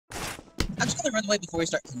rather run away before we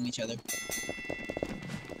start killing each other.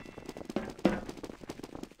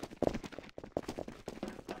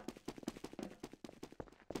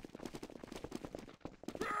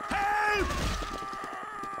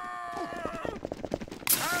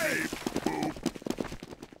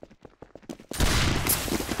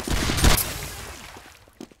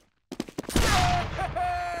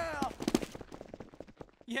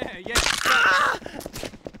 Yeah, yeah. Ah!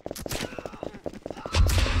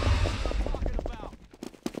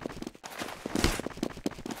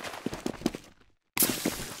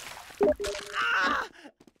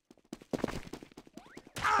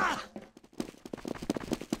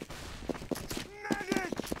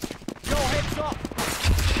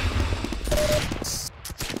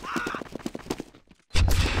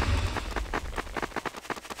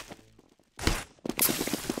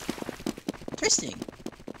 Interesting.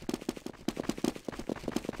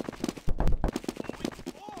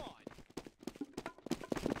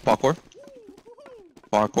 Parkour.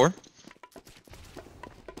 Parkour.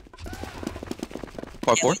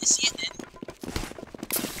 Can't Parkour. wait to see it then.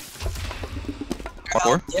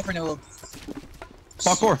 Parkour. How different it will be.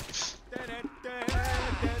 Parkour.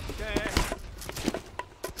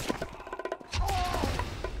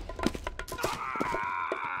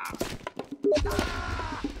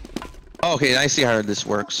 Okay, I see how this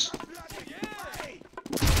works.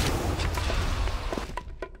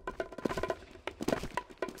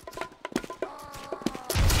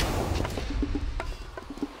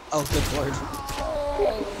 Oh, good lord.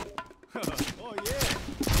 Oh yeah.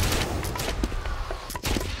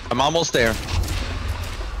 I'm almost there.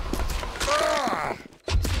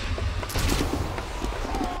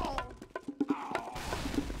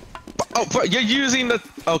 Oh, but you're using the...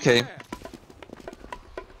 Okay.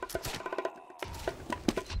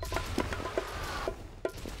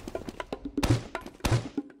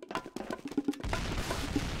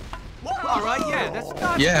 Alright, yeah, that's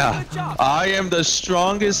not Yeah, good job. I am the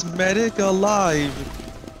strongest medic alive.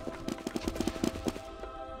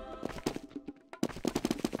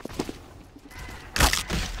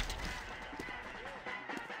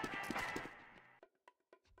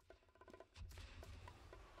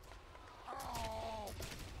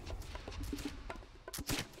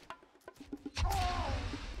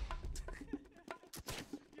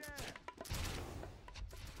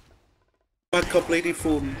 Backup lady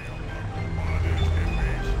phone.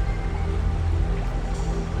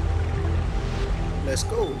 Let's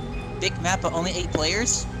go. Big map but only 8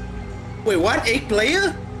 players? Wait, what? 8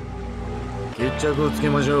 player? 決着をつけ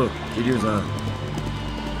ましょう、桐生さん。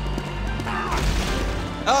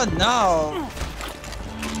 Oh no!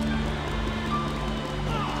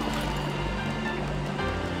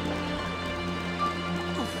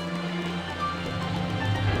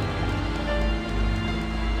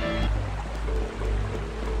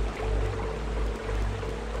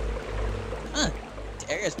 Huh.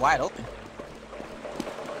 The area is wide open.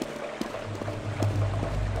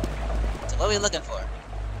 So what are we looking for?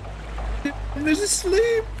 I'm just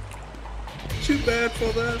asleep. Too bad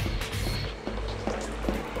for that.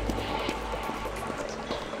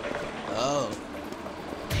 Oh.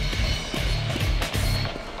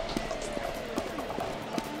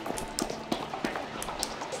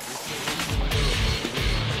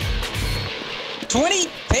 "20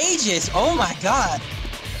 pages! Oh my god!"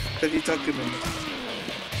 What are you talking about?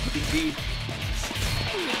 Indeed.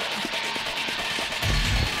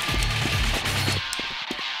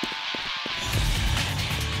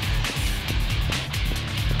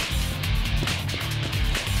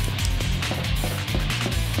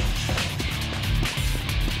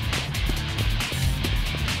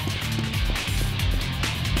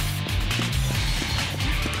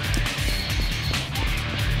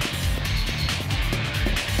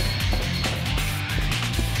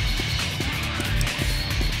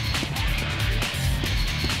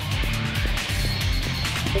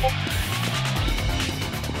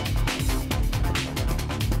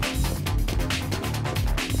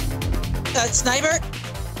 Sniper?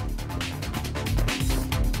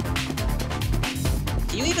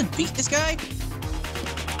 Can you even beat this guy?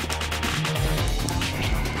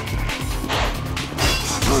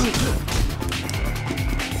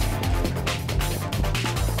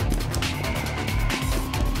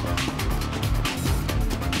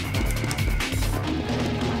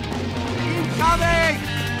 Coming!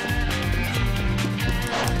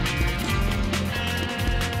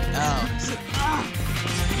 Oh.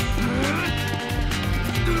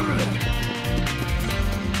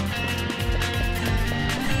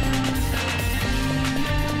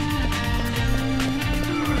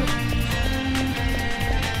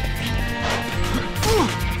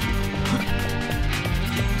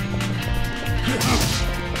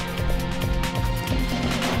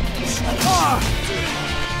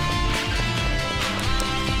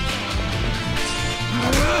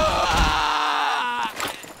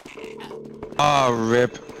 Ah,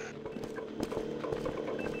 rip.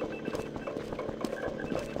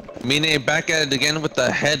 Mine back at it again with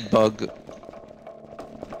the head bug.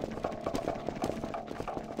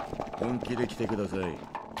 本気で来てください。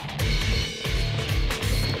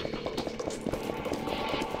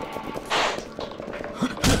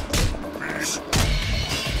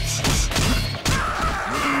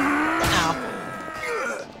Ow.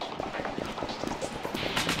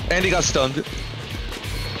 And he got stunned.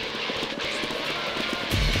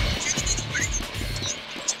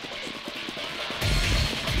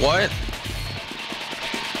 What?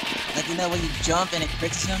 Like, you know, when you jump and it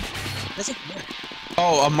crits him? Doesn't work.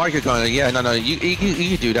 Oh, a market gun. Yeah, no. You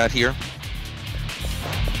can do that here.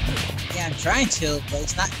 Yeah, I'm trying to, but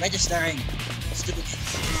it's not registering. Stupid.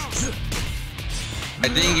 I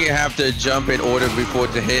think you have to jump in order before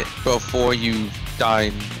to hit before you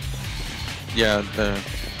die. Yeah, the.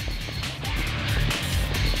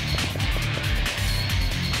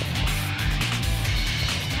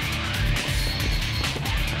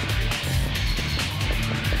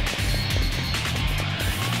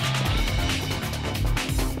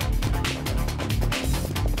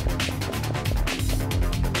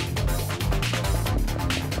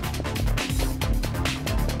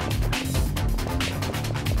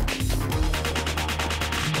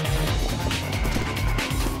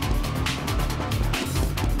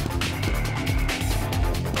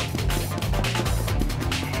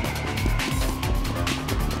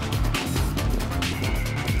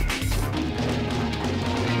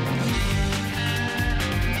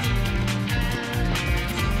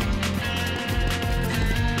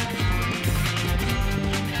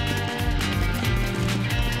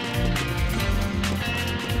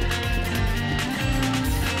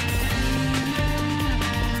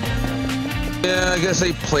 Yeah, I guess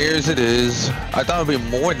 8 players it is. I thought it'd be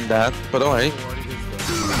more than that, but alright.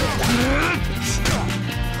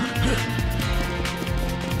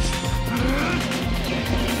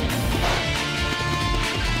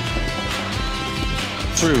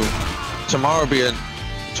 True.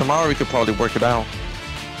 Tomorrow we could probably work it out.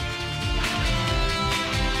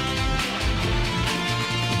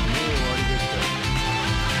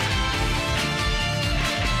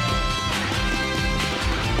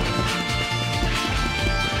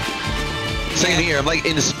 Same here. I'm like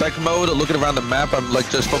in spec mode, looking around the map. I'm like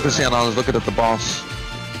just focusing on looking at the boss.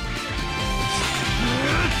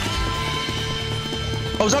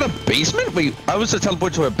 Oh, is that a basement? Wait, I was to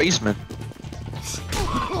teleport to a basement.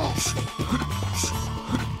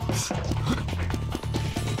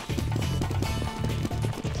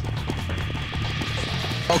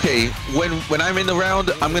 Okay, when I'm in the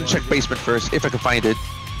round, I'm gonna check basement first if I can find it.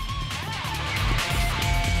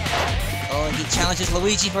 Oh, he challenges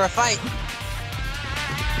Luigi for a fight.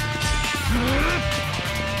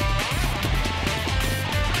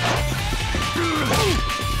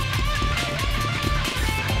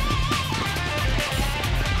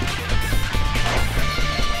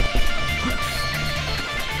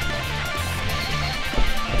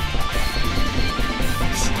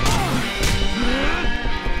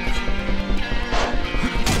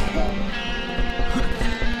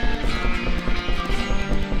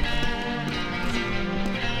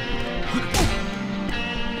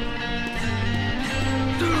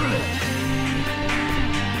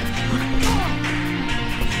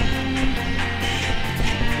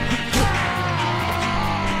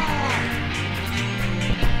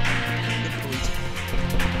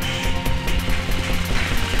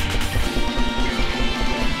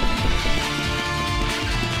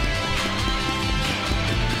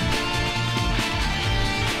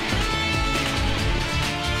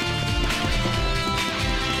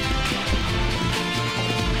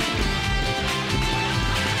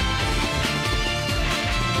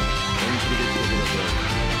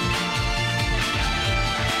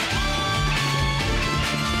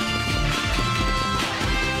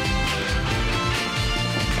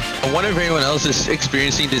 I wonder if anyone else is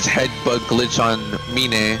experiencing this head bug glitch on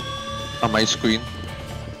Mine on my screen.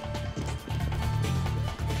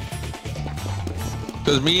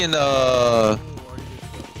 Because me and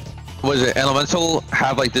what is it, Elemental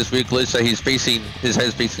have like this weird glitch that his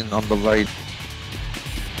head's facing on the right.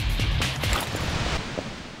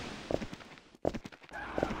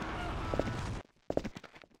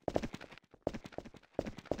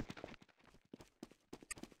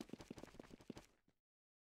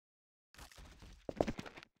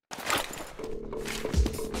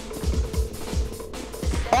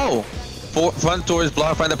 Oh! Front door is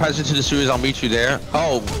blocked. Find the passage to the sewers. I'll meet you there.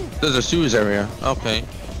 Oh, there's a sewers area. Okay.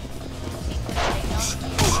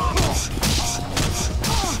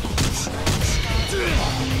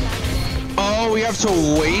 Oh! Oh, we have to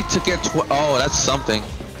wait to get oh, that's something.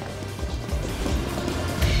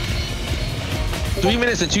 3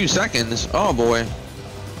 minutes and 2 seconds. Oh boy.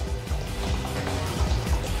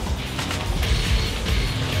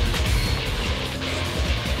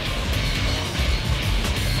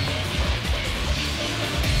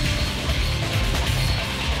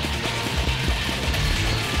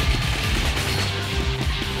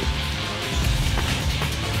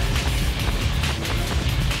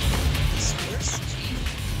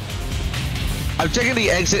 I'm checking the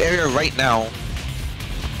exit area right now.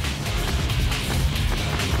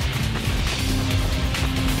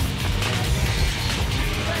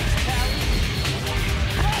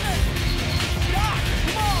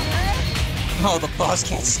 Oh, the boss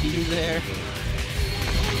can't see you there.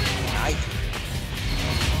 Nice.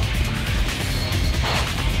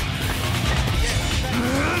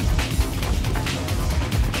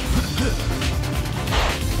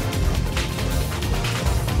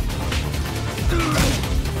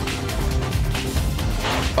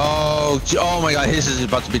 Oh my god, his is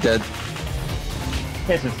about to be dead.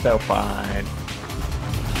 This is so fine.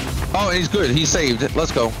 Oh, he's good. He's saved.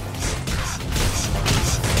 Let's go.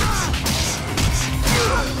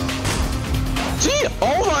 Gee,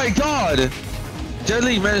 oh my god!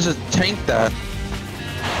 Deadly managed to tank that.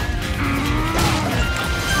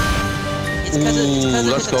 It's because of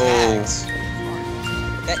let's his go. attacks.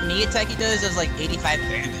 That knee attack he does like 85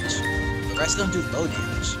 damage. The rest of them do low damage.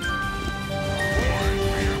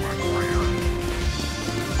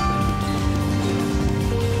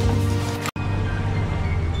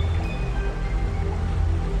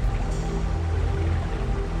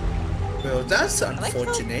 Well, that's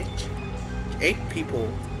unfortunate. 8 people.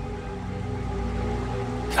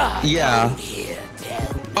 Yeah.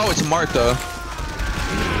 Oh, it's Martha.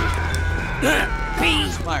 Be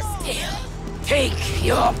Smart. still. Take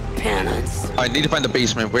your penance. I need to find the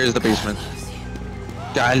basement. Where's the basement?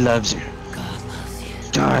 God loves you.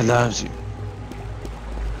 God loves you.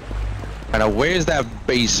 I know. Where's that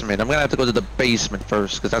basement? I'm gonna have to go to the basement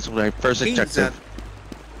first, because that's my first Means objective.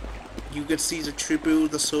 that you can see the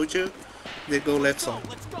tribute, the soldier. They go left side,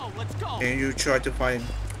 Let's go. Let's go. and you try to find.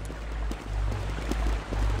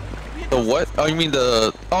 The what? Oh, you mean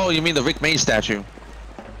the? Oh, you mean the Rick May statue?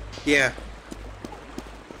 Yeah.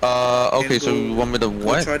 Okay. And So you want me to go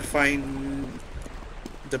what? try to find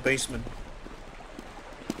the basement.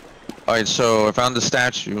 All right. So I found the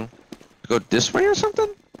statue. Go this way or something?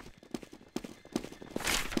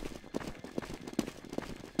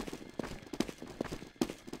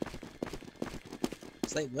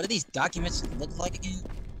 It's like, what do these documents look like again?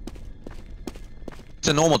 It's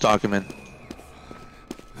a normal document.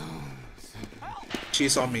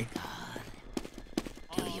 She's on me.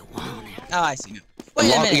 Do you want it? Oh, I see now.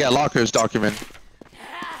 Wait a minute. Yeah, Locker's document.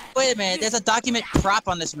 Wait a minute. There's a document prop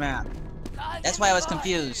on this map. That's why I was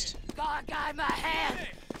confused. God, guide my hand.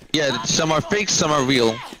 Yeah, some are fake, some are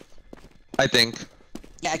real. I think.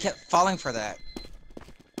 Yeah, I kept falling for that.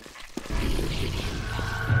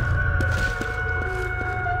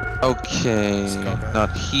 Okay,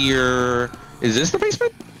 not here. Is this the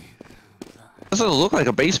basement? Doesn't look like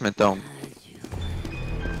a basement though.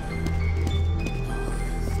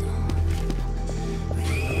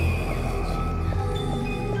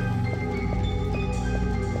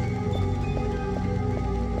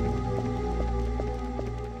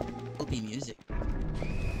 OP music.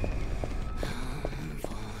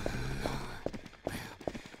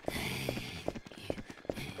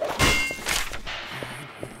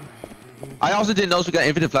 I also didn't know we got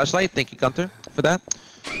infinite flashlight. Thank you, GunTheR, for that.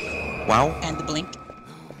 Wow. And the blink.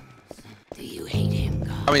 Do you hate him,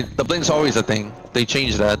 God? I mean, the blink's always a thing. They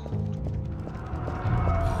changed that.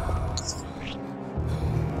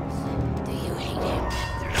 Do you hate him?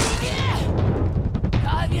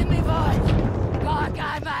 God, give me voice. God,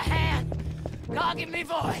 guide my hand. God, give me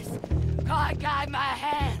voice. God, guide my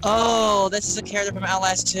hand. Oh, this is a character from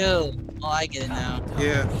Outlast 2. Oh, I get it now.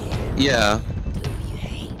 Yeah. Yeah.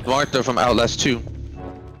 Martha from Outlast 2.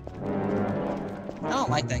 I don't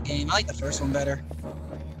like that game. I like the first one better.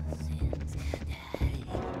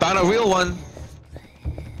 Found a real one.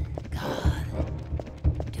 God,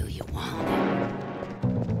 do you want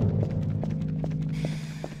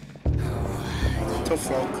it? So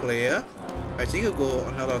far clear. I think I'll go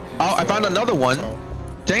another. Oh, I found another one. So,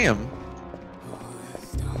 Damn.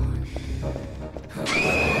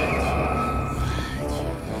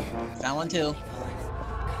 Found one too.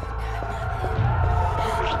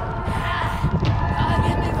 God,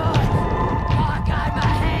 give me voice. God, guide my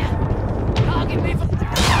hand. God, give me voice.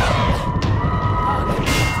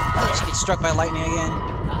 Oh, she gets struck by lightning again.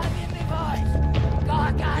 God, give me voice.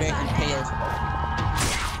 God, guide Very my hand. impaled. shield.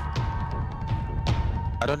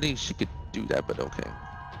 I don't think she could do that, but okay.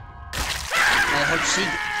 I hope she.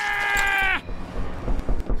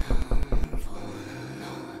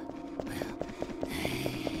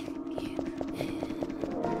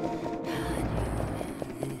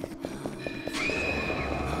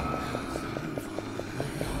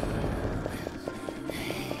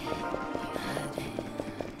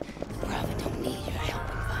 Prophet don't need your help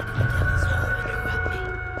in finding the devil's hole. Interrupt me.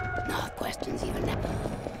 No questions even now.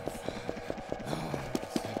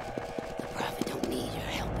 The prophet don't need your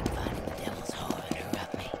help in finding the devil's hole.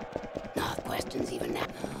 Interrupt me. No questions even now.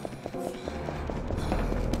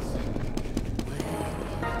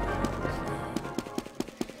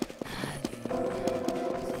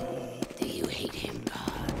 Do you hate him, God?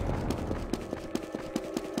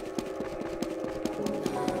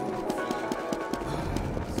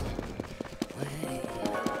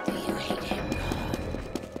 Do you hate him, God?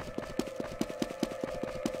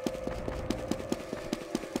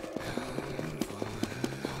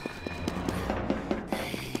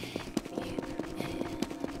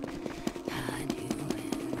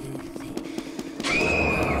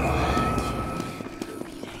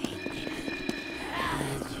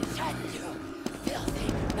 Shut your filthy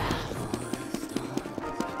mouth.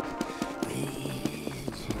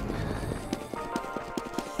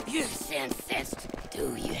 You sin-fist. Do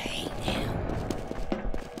you hate him?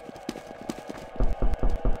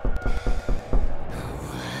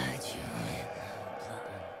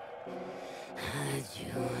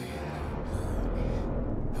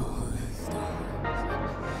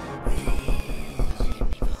 Give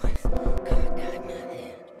me voice. God, guide my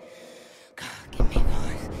hand. God, give me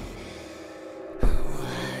voice.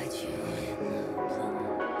 Hide you in the blood.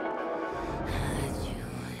 Hide you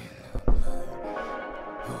in the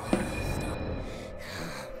blood.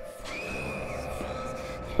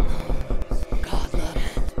 God love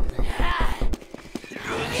it.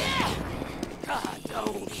 God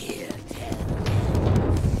don't hear death.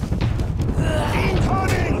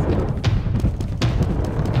 Incoming!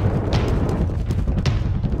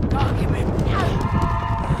 God give me.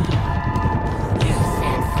 You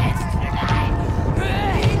sin-fist tonight.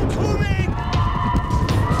 Incoming!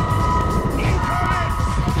 Incoming!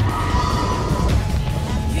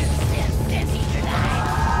 You sin-fist tonight.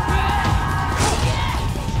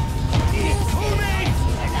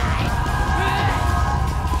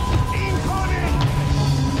 Incoming!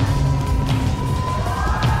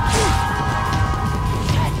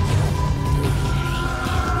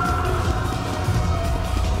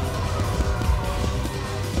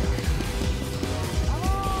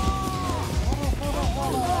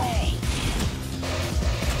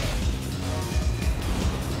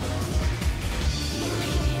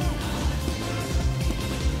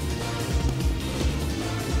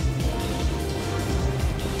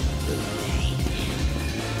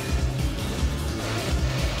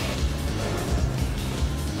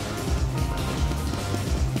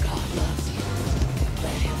 God loves you.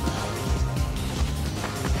 Let him love you.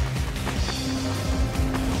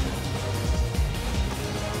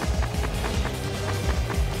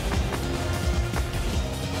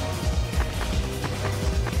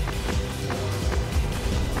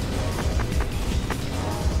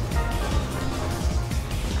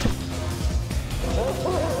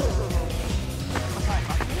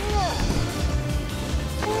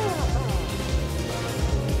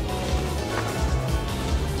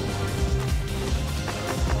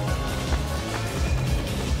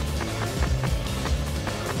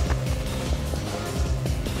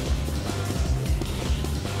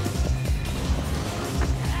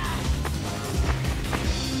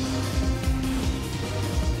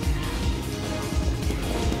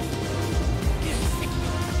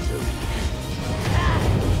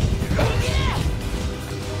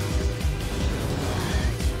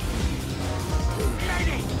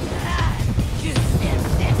 You sin-fist tonight. You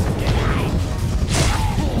sin-fist tonight.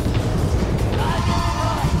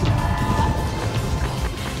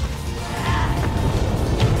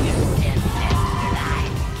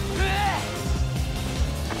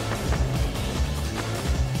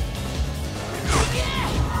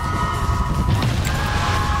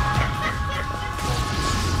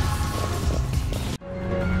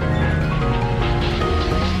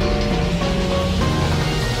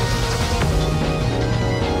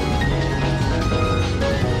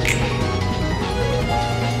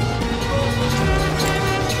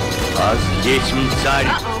 Geçim царь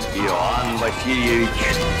Иоанн Васильевич.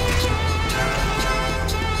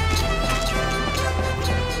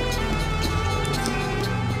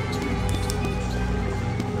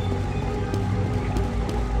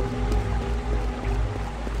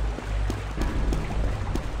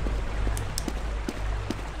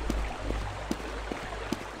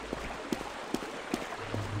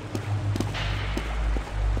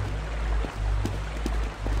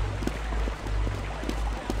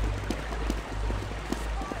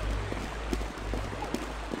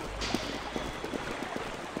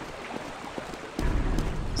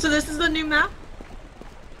 So this is the new map?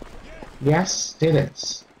 Yes, it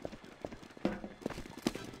is.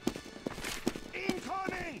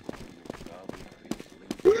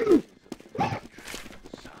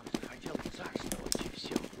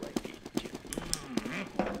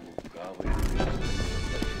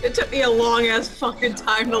 It took me a long ass fucking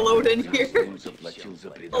time to load in here.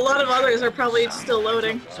 A lot of others are probably still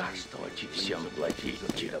loading.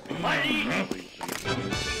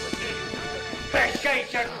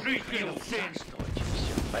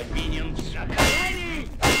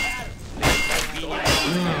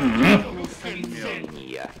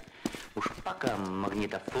 Уж пока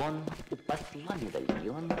магнитофон, у посла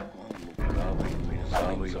медальон.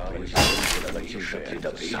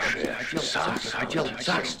 Сам хотел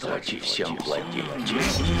царствовать и всем владеть.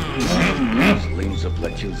 Злым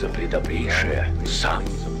заплатил за предобрейшее. Сам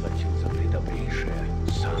заплатил за предобрейшее.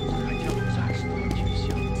 Сам хотел царствовать и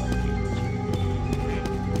всем владеть.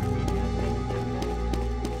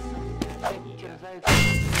 Они терзают.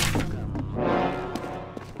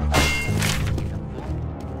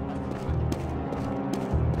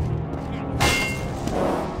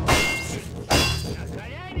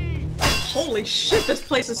 Holy shit, this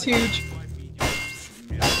place is huge.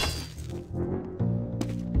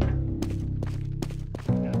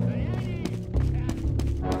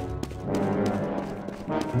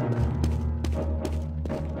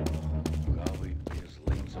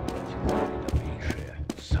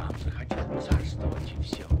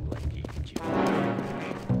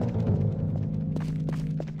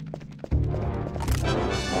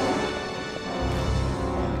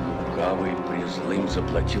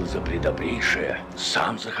 Заплатил за предобрейшее,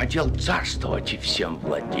 сам захотел царствовать и всем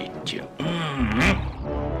владеть.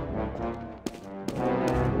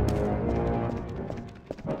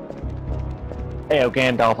 Hey,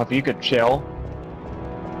 Gandalf, if you could chill.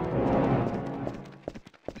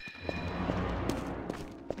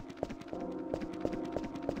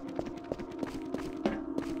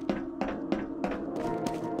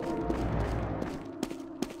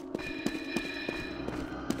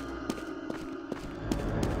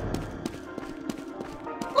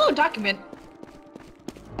 Oh, document.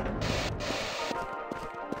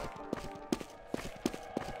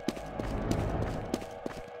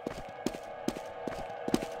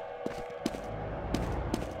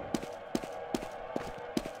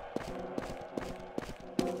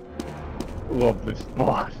 Love this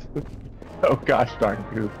boss. Oh gosh darn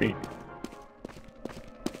goofy.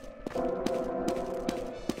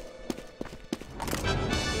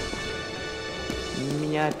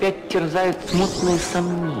 Меня опять терзают смутные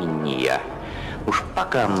сомнения. Уж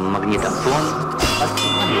пока магнитофон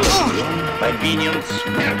повинен в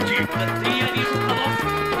смерти.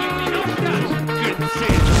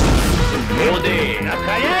 Люди на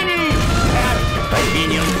колени!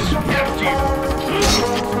 Повинен в смерти.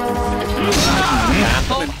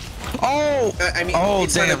 Oh! I mean,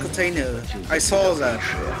 it's damn. on a container. I saw that.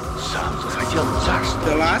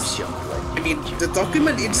 The last? I mean, the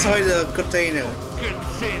document inside the container.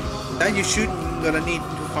 That you should gonna need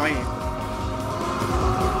to find it.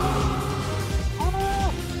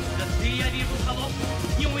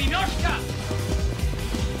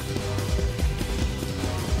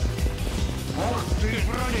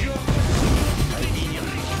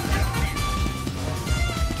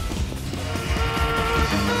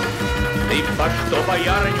 Ты по что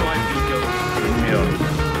боярыню обидел? Мертв.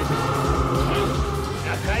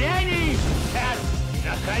 На колени!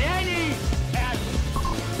 На колени!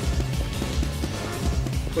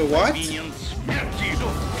 Wait, what?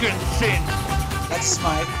 That's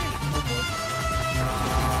Smite.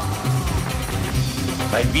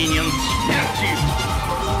 Повинен смерти!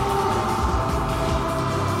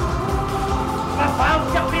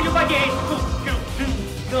 Попался прелюбодейству!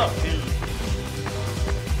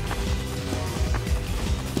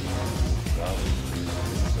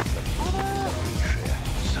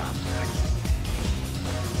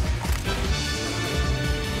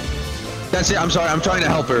 That's it. I'm sorry. I'm trying to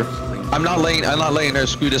help her. I'm not letting her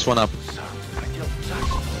screw this one up.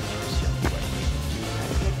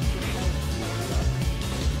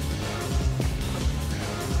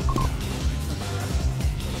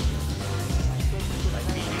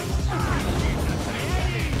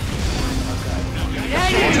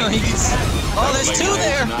 Oh, there's two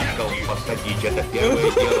there!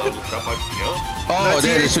 Oh,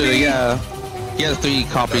 there's two. Yeah. He has 3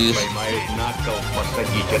 copies.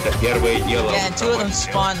 Yeah, and 2 of them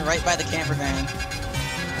spawn right by the camper van.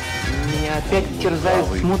 Меня опять терзают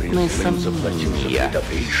смутные сомнения.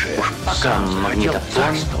 Уж пока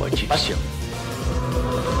магнитофон всем.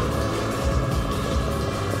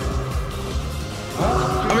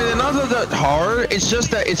 I not hard. It's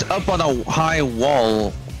just that it's up on a high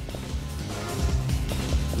wall.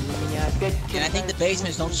 And I think the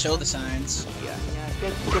basements don't show the signs.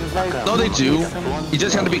 No, they do. You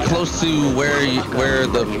just have to be close to where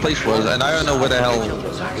the place was, and I don't know where the hell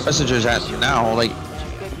Messenger's at now. Like,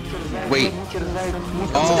 wait.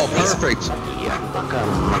 Oh, perfect.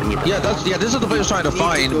 Yeah, this is the place I was trying to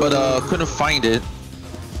find, but couldn't find it.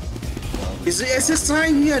 Is this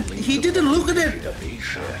sign here? He didn't look at it.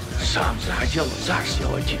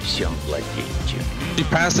 She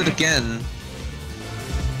passed it again.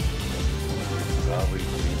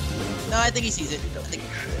 No, I think he sees it.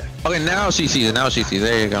 Okay, now she sees it. Now she sees it.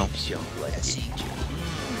 There you go. She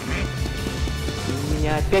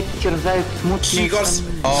got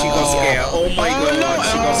scared. Oh my god. No.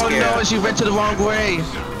 She got scared. No, she went to the wrong way.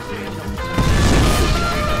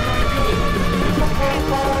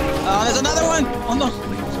 Oh, there's another one. Oh no.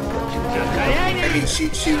 I mean, she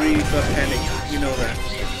really got panicked. You know that.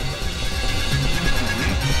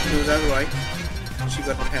 Was that right? She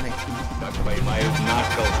got panicked.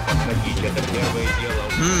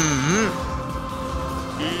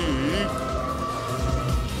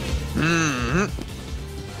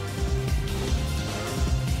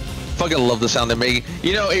 Fucking love the sound they make.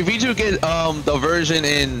 You know, if you do get the version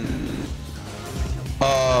in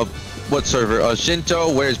what server?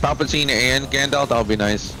 Shinto, where it's Palpatine and Gandalf, that would be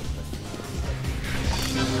nice.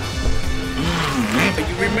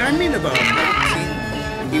 You remind me about Palpatine.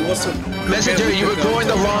 He was a Messenger, you were going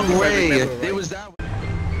the wrong way. It was that way.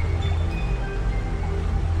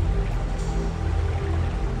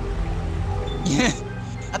 Yeah,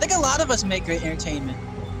 I think a lot of us make great entertainment.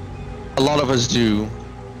 A lot of us do.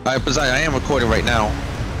 Besides, I am recording right now.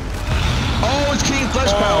 Oh, it's King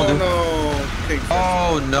Flesh Pound. No.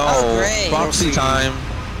 Oh no. Oh, great. Proxy time.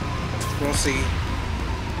 Proxy.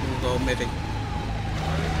 We'll go medic.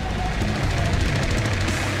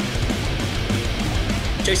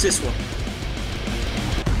 Chase this one.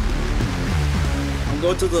 I'm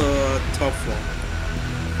going to the top floor.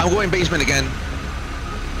 I'm going basement again.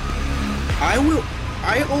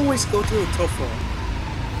 I always go to the top floor.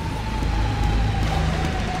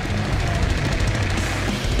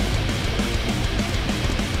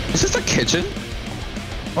 Is this a kitchen?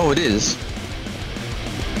 Oh, it is.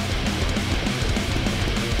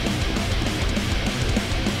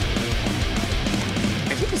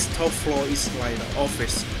 I think this top floor is like the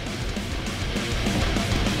office.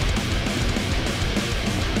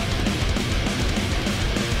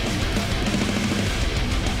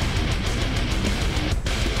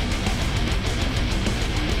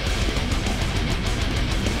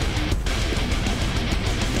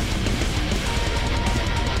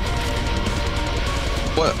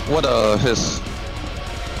 What hiss?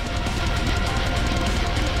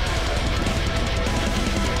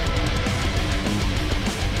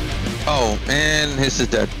 Oh, and hiss is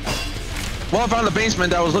dead. Well, I found the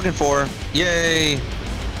basement that I was looking for. Yay!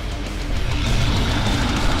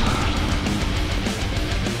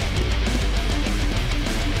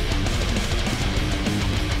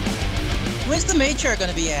 When's the matriarch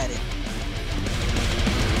gonna be added?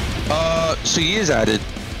 She is added.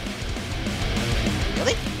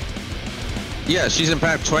 Really? Yeah, she's in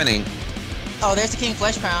pack 20. Oh, there's the King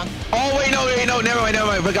Flesh Pound. Oh wait, no, never mind.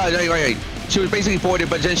 Forgot. Right. She was basically ported,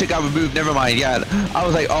 but then she got removed. Never mind. Yeah, I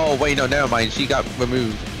was like, oh wait, no, never mind. She got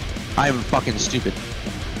removed. I'm fucking stupid.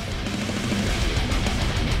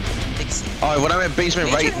 All right, well, I'm at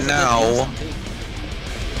basement right now,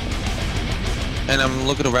 and I'm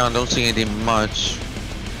looking around. Don't see anything much.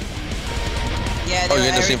 Yeah. Oh, you're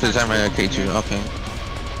in the same place I'm at. Okay, too. Okay.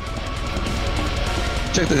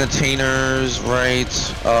 Check the containers, right?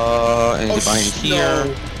 And behind here.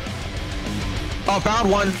 No. Oh,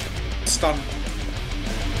 found one. Stun.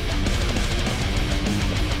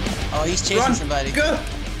 Oh, he's chasing somebody. Go!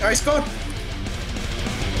 Nice go!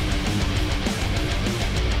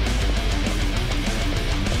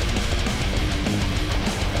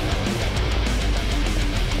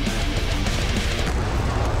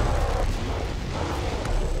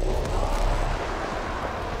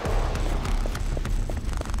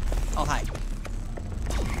 Oh, hi.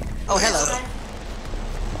 Oh, hello.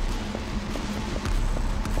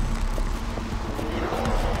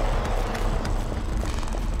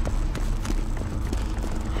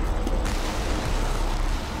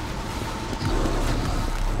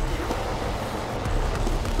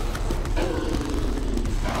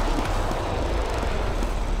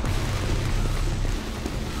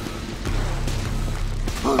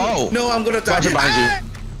 Oh! No, I'm gonna die. Roger behind you.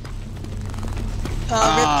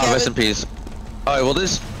 Rest in peace. Alright, well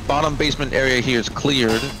this bottom basement area here is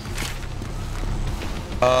cleared.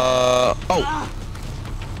 Oh.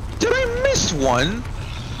 Did I miss one?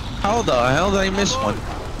 How the hell did I miss one?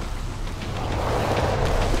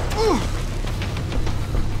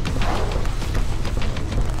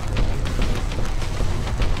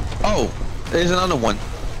 Oh, there's another one.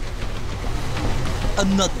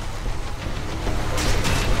 Another.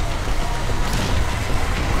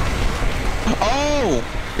 Oh,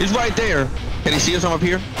 he's right there. Can he see us from up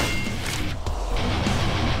here?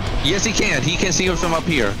 Yes, he can. He can see us from up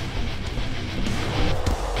here.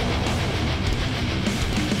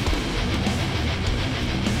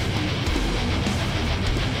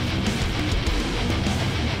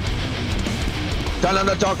 Found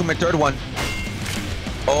another document, third one.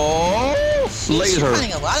 Oh, laser. You're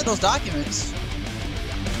finding a lot of those documents.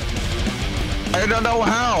 I don't know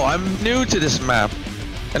how. I'm new to this map.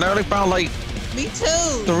 And I only found like... Me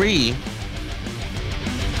too. 3.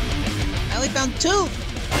 I only found 2.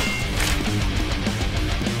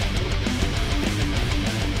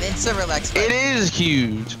 Then server lags. It is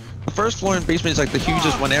huge. The first floor and basement is like the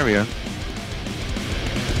hugest one area.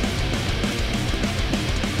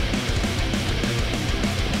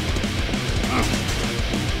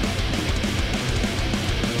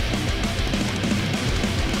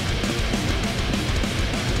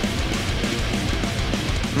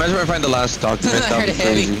 Imagine if I find the last document, that would be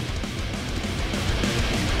crazy.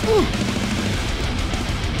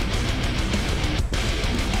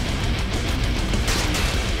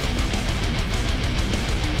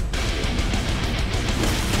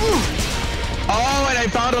 Oh, and I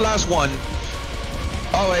found the last one.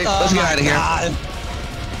 Oh wait, let's get out of here. I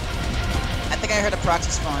think I heard a proxy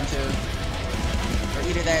spawn too. Or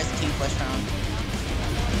either that is the King Flesh round.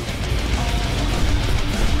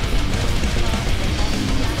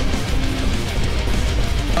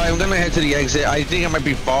 I'm gonna head to the exit. I think I might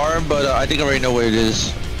be far, but I think I already know where it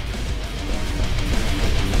is.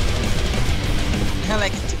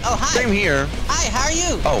 Oh, hi. Same here. Hi, how are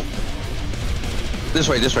you? Oh. This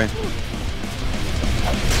way, this way.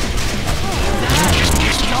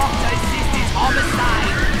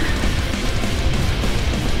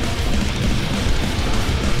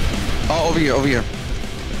 Oh, over here, over here.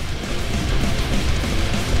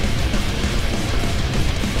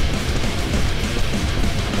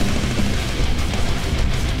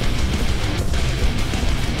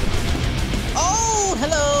 Oh,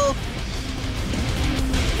 hello.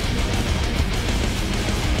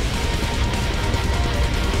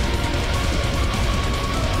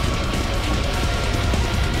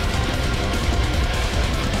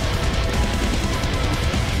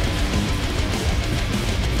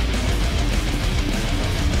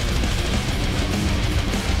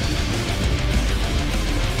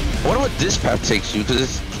 I wonder what this path takes you, because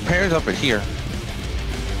it's paired up at here.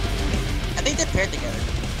 I think they're paired together.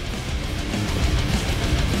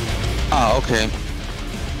 Ah, okay.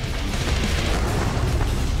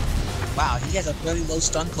 Wow, he has a really low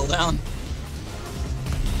stun cooldown.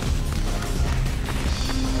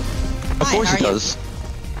 Of course he does.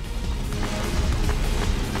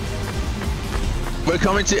 We're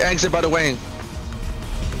coming to exit, by the way.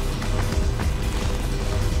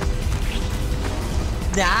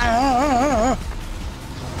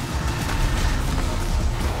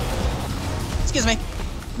 Excuse me.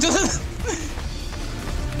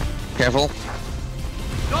 Careful.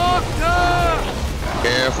 Doctor!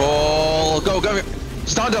 Careful. Go, go.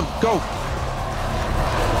 Stun him. Go.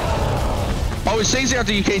 Oh, it stays there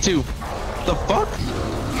after UK2. The fuck?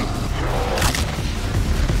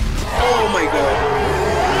 Oh my god.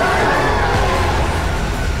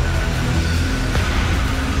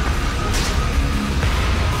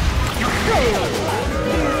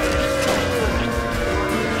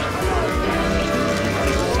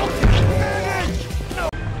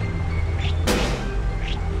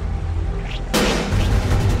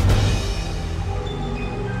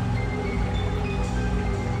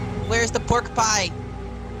 Where's the pork pie?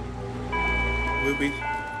 Will be.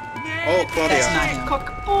 Oh, Claudia. That's not him.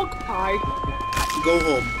 Cock pork pie. Go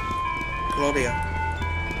home. Claudia.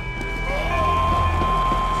 I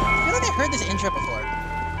feel like I heard this intro before.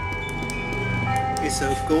 It's a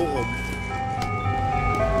go home.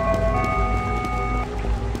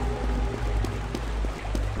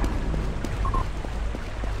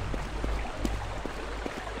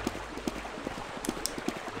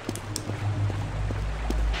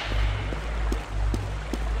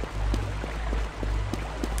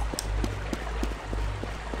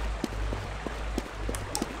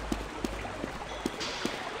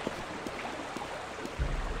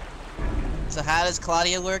 So how does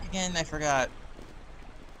Claudia work again? I forgot.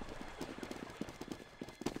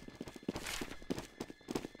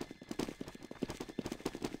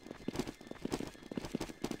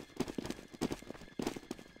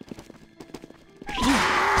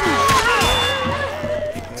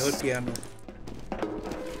 piano.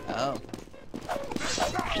 Oh.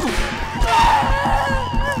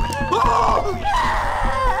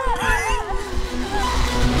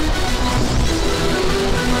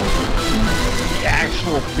 The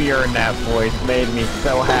actual fear in that voice made me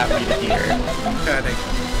so happy to hear. Panic.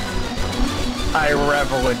 I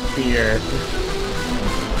revel in fear.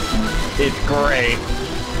 It's great.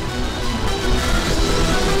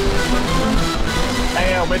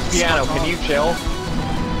 Heyo, Miss Piano, can you chill?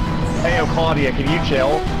 Heyo, Claudia, can you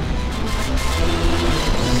chill?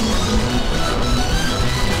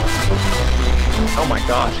 Oh my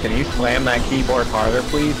gosh, can you slam that keyboard harder,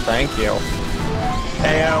 please? Thank you.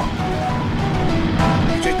 Heyo.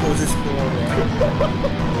 DJ goes this floor,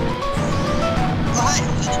 right?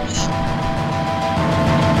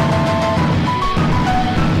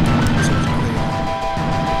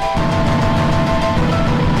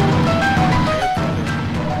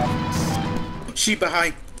 She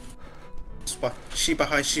behind. Spot. She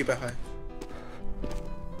behind. She behind.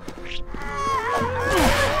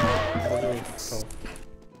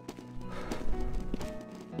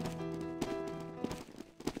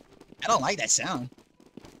 I don't like that sound.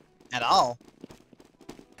 At all.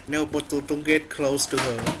 No, but don't get close to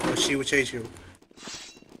her, or she will chase you.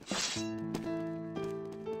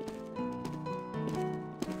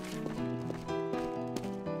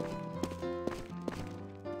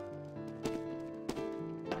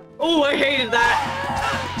 Oh, I hated that.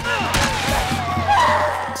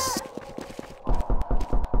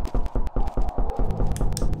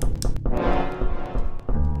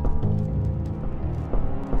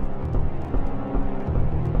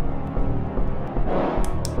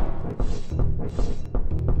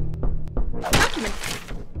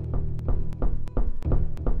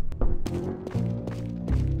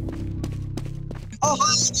 Oh,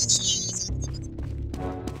 hi!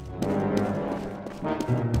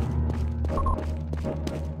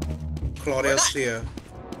 Claudia's here.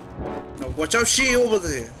 Now watch out, she over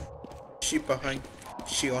there. She behind.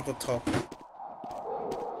 She on the top.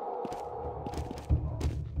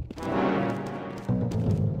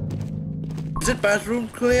 Is it bathroom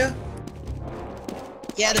clear?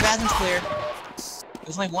 Yeah, the bathroom's clear.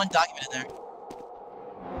 There's only one document in there.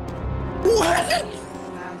 What?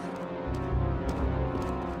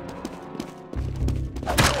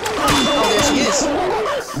 Oh, there she is.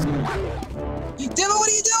 You Dimmer, what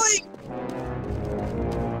are you doing?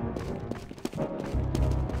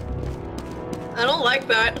 I don't like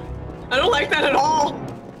that. I don't like that at all.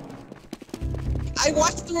 I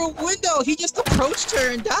watched through a window. He just approached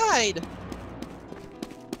her and died.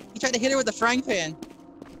 He tried to hit her with a frying pan.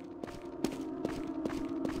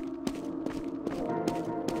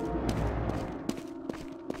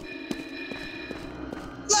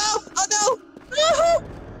 No! Oh no! No!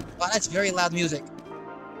 Wow, that's very loud music.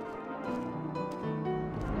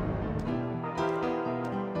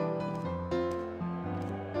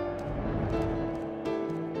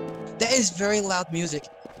 That is very loud music.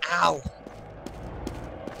 Ow.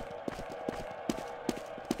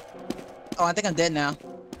 Oh, I think I'm dead now.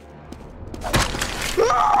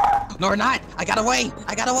 No, we're not! I got away!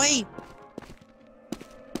 I got away!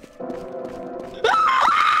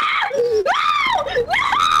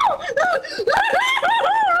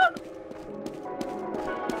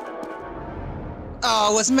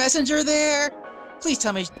 Oh, was Messenger there? Please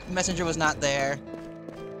tell me Messenger was not there.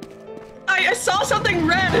 I saw something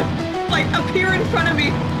red, like, appear in front of me.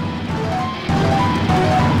 Oh,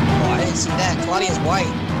 I didn't see that. Claudia's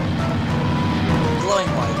white. Glowing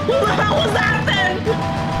white. Who the hell was that then?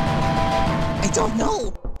 I don't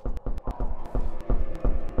know.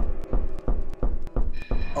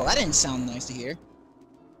 Oh, that didn't sound nice to hear.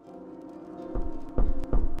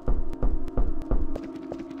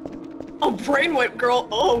 Oh, brainwave girl.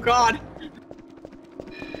 Oh god.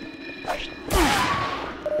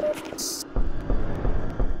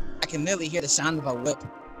 I can literally hear the sound of a whip.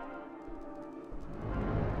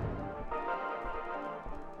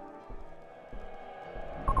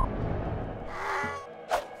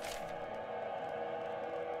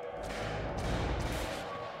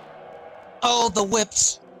 Oh, the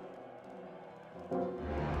whips!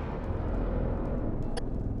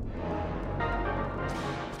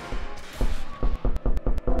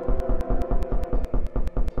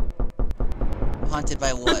 Haunted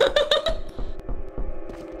by what?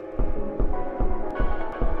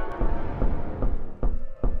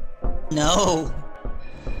 No!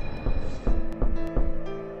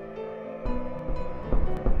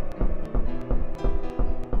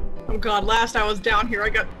 Oh god, last I was down here, I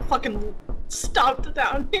got fucking stopped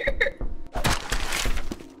down here.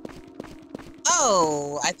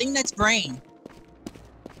 Oh, I think that's Brain.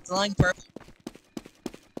 glowing purple.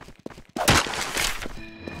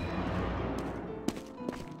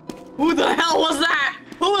 Who the hell was that?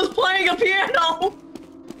 Who was playing a piano?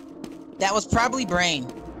 That was probably Brain.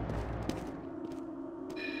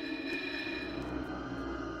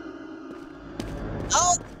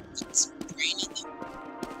 Oh, it's Brain in there.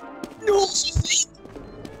 No, she faked.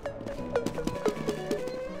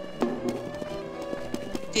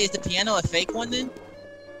 Okay, is the piano a fake one then?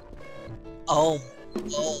 Oh,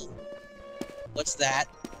 oh. What's that?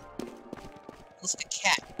 What's the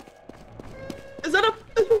cat? Is that a...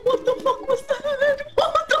 What the fuck was that?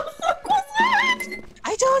 What the fuck was that?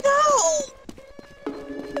 I don't know!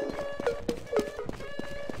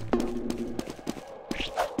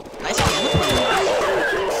 Nice piano player.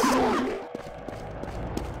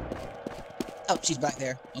 Oh, she's back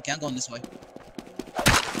there. Okay, I'm going this way.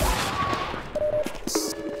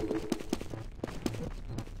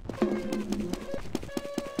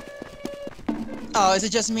 Oh, is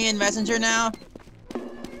it just me and Messenger now?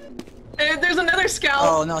 There's another scout.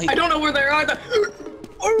 Oh, no, I don't know where they are. That's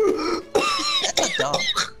a dog.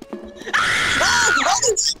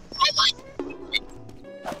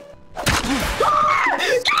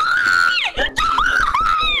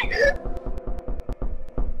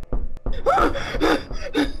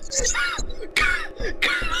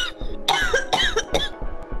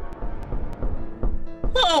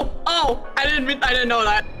 Oh, I didn't know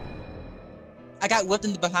that. I got whipped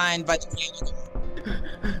in the behind by the piano.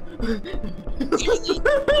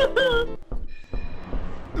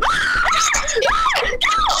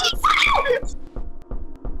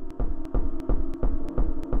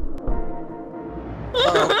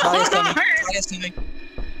 Uh-oh, Talia's coming. Talia's coming.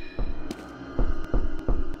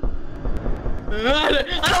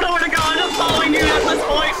 I don't know where to go. I'm just following you at this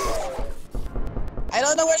point. I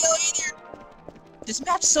don't know where to go either. This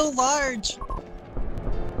map's so large.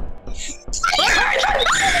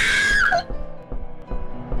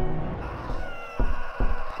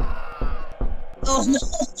 Oh no!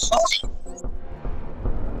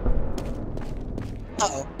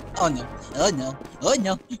 Uh-oh. Oh no. Oh no. Oh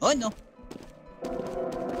no. Oh no.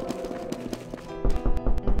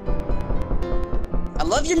 I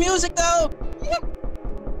love your music though!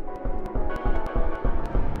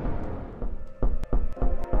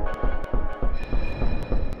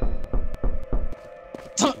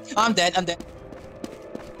 I'm dead, I'm dead.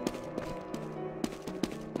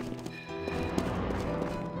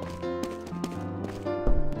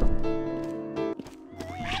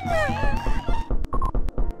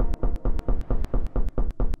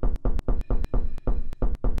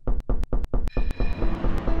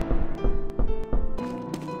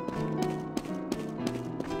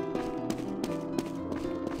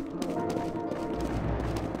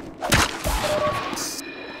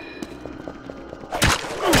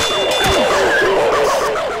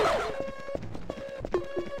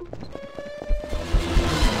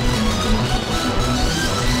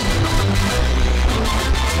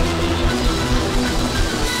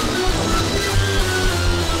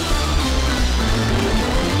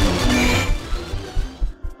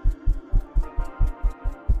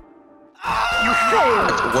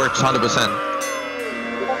 Works 100%.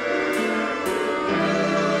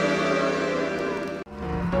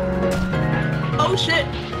 Oh shit!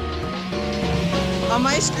 On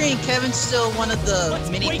my screen, Kevin's still one of the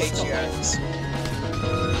mini patriarchs.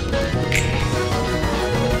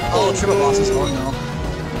 Oh, triple bosses. Oh no.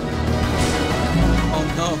 Oh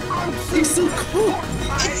no. He's so cool.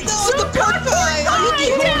 It's still the purple guy!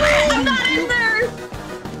 I'm not in there!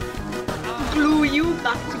 Glue you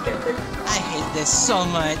back together. I hate this so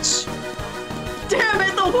much. Damn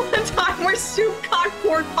it, the one time where Soup Cock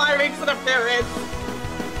Pork Pie makes an appearance.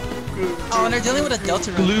 Oh, and they're dealing with a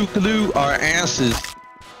Delta rune. Glue our asses.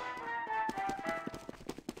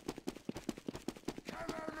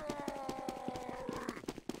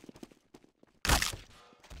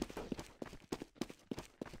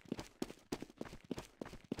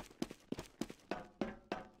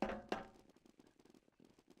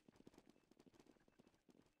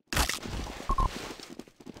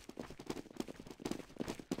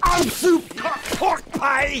 I'm Soup Cock Pork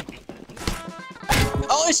Pie!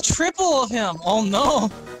 Oh, it's triple of him! Oh no!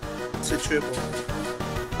 It's a triple.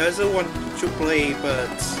 There's a one to play, but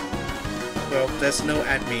well, there's no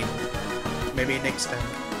admin. Maybe next time.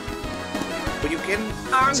 But you can.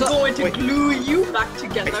 I'm going to glue you back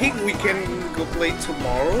together. I think we can go play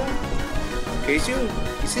tomorrow. Okay, so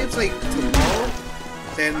it seems like tomorrow.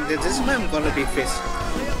 Then this time I'm gonna be fist.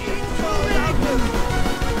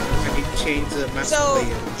 I can change the master So,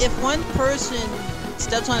 player. if one person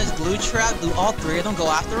steps on his glue trap, do all three of them go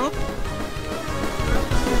after him?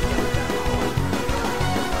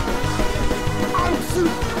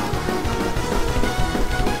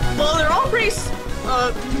 trees!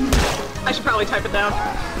 I should probably type it down.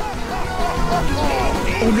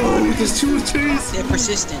 Oh no, there's 2 trees! They're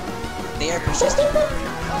persistent. They are persistent.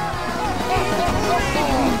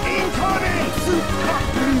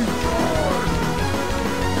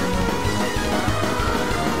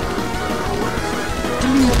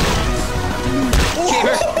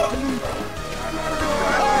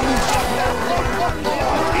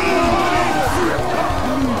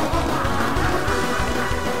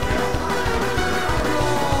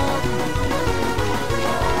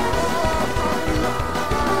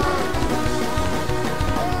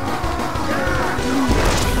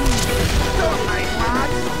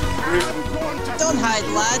 Don't hide,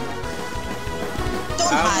 lad.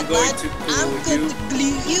 Don't hide, lad. I'm going to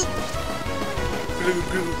glue you. Glue,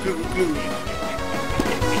 glue, glue, glue.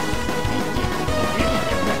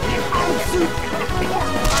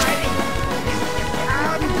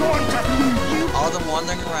 All of them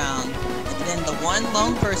wandering around, and then the one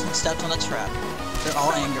lone person stepped on a trap. They're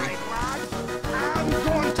all angry.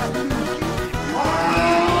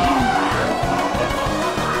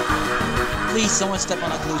 Please, someone step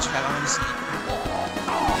on a glue trap. I want to see it.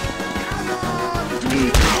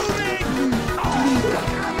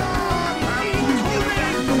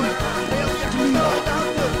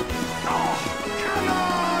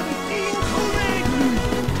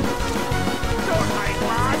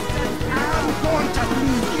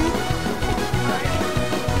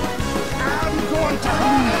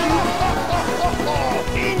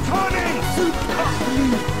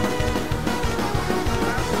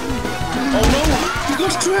 Oh no! He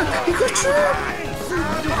got trapped! He got trapped!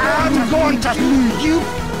 I'm going to you!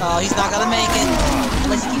 Oh, he's not gonna make it.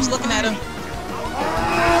 Unless he keeps looking at him.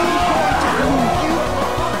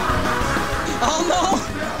 Oh no!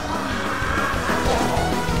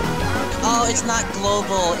 Oh, it's not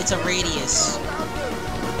global, it's a radius.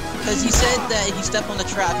 Because you said that if you step on the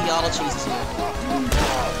trap, he auto chases you.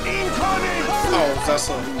 Oh, that's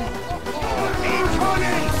a...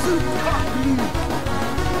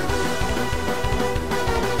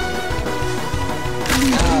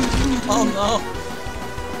 Oh no!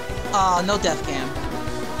 Oh, no death cam.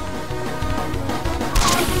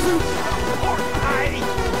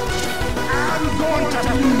 I'm going to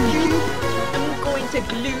glue you! I'm going to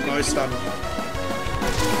glue. Nice stun.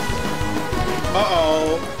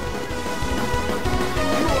 Uh-oh.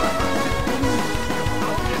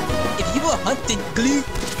 If you were hunting glue,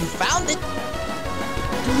 you found it.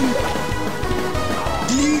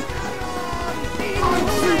 Glue.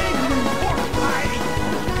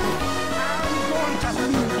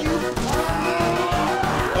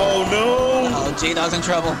 Oh no! Oh, J-Dog's in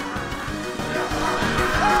trouble.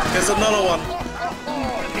 There's another one.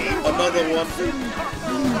 Another one.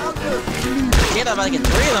 J-Dog about to get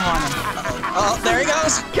 3 of them on him. Oh, there he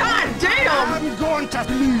goes. God damn! I'm going to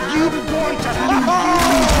glue you! I'm going to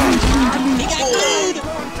He got glued.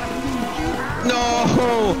 No!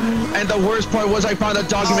 And the worst part was I found a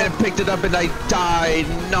document and picked it up and I died.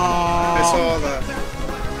 No! I saw that.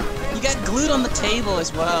 You got glued on the table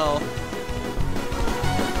as well.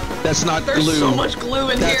 That's not There's glue. so much glue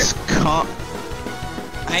in That's here.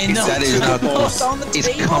 I know. That is not boss. on the It's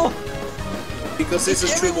table. Because it's a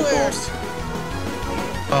triple everywhere. boss.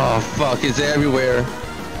 Oh fuck, it's everywhere.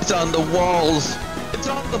 It's on the walls. It's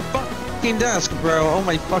on the fucking desk, bro. Oh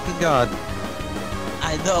my fucking god.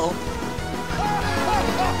 I know.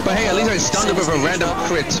 But hey, at least I stunned him with a random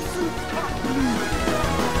crit.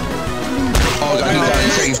 Oh god,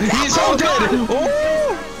 he's insane. He's so dead! Oh!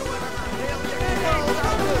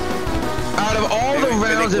 Out of all the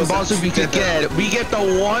rounds and bosses we could get, we get the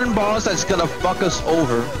one boss that's gonna fuck us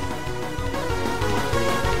over.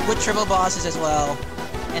 With triple bosses as well.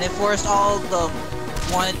 And it forced all the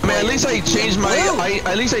wanted. I mean, at least I changed my.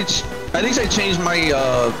 At least I changed my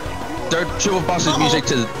third triple bosses music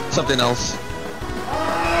to something else.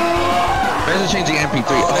 Imagine changing MP3.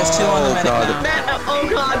 Oh, there's 2 on the medic god. now. Oh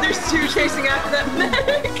god, there's 2 chasing after that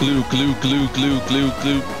medic. Glue, glue, glue, glue, glue,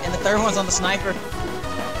 glue. And the 3rd one's on the sniper.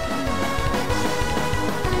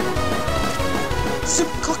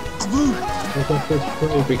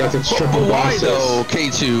 Because it's triple But why bosses. though,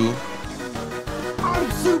 K2?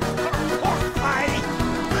 I'm super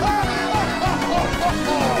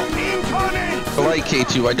Alright,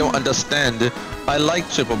 K2, I don't understand. I like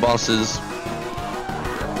triple bosses.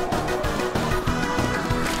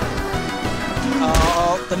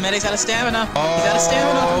 Oh, the medic's out of stamina. He's out of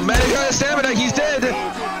stamina. Oh, medic out of stamina, he's dead!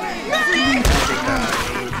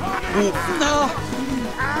 No.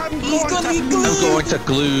 He's gonna be glued. I'm going to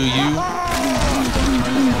glue you.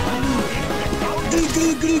 Glue,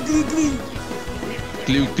 glue, glue, glue, glue.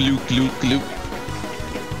 Glue, glue, glue, glue.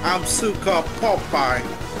 I'm Suka Popeye.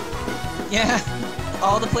 Yeah,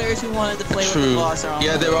 all the players who wanted to play with the True. boss are on.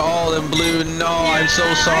 Yeah, they were all in blue. No, I'm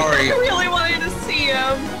so sorry. I really wanted to see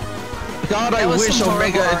him. God, I That was wish some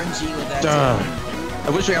horrible Omega. RNG with that. I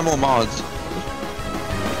wish we had more mods.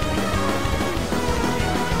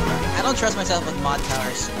 I don't trust myself with mod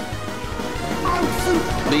towers.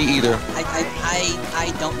 Me either.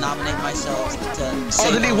 I don't nominate myself to.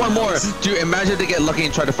 Oh, they need one more. Dude, imagine they get lucky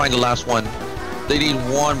and try to find the last one. They need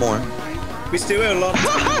one more. We still have a lot.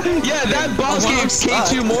 Yeah, that boss gave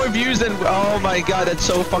K2 more views than. Oh my god, that's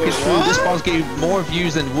so fucking Wait, true. what? This boss gave more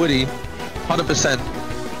views than Woody. 100%.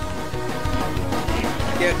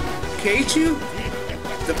 Yeah, K2.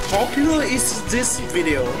 The popular is this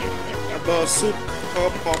video about Super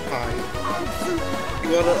Popeye. You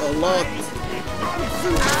got a lot.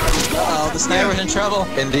 Uh-oh, the sniper's in trouble.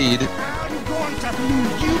 Indeed.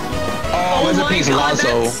 Oh, Oh rest in my peace, god,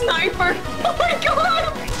 Lazo. that sniper! Oh my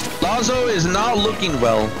god! Lazo is not looking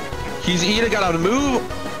well. He's either got to move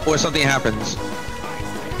or something happens.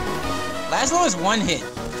 Laszlo is one hit.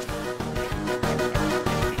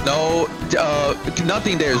 No,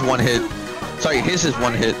 nothing there is one hit. Sorry, his is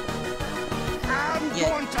one hit.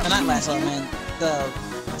 Yeah, no, not Laszlo, man. The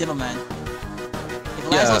Dibble Man. If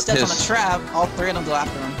Laszlo steps on a trap, all three of them go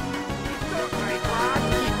after him.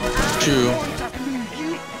 True.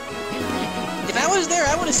 If I was there,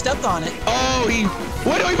 I would have stepped on it. Oh, he...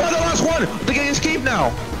 Wait, no, he found the last one! They can escape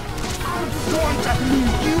now!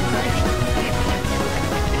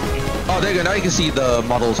 Oh, there you go. Now you can see the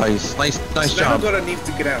model's eyes. Nice So now job. I'm gonna need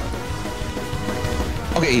to get out.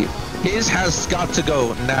 Okay, his has got to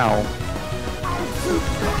go now.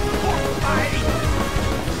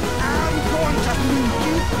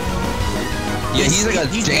 Yeah, he's like a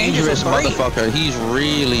dangerous motherfucker. He's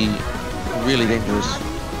really, really dangerous.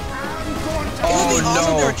 It would be awesome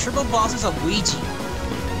if there Oh were triple bosses of Ouija.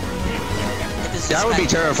 That would be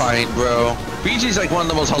terrifying, bro. Ouija's like one of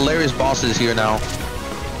the most hilarious bosses here now.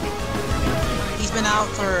 He's been out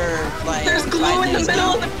for like. There's glue in the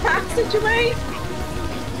middle of the crack situation.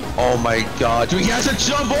 Oh my god. Dude, he has to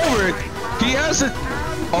jump over it. He has to.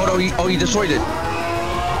 Oh no, he destroyed it.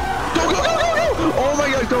 Go, go, go, go, go! Oh my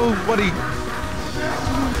god, go, buddy.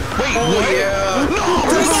 Wait, what? Yeah. No!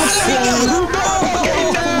 No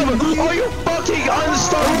fucking damn! Are you fucking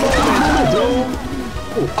unstuck moment?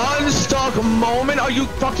 Unstuck moment? Are you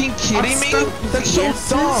fucking kidding me? That's so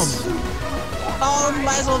dumb. Oh,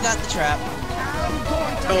 Laszlo got the trap.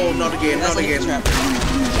 Oh, not again, not again.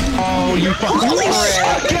 Oh, you fucking again!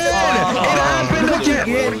 It happened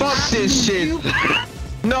again! Fuck this shit!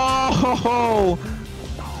 No!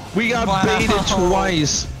 We got baited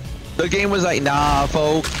twice. The game was like, nah,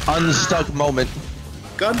 folk. Unstuck moment.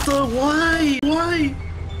 GunTheR, why? Why?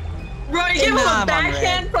 Right, give him a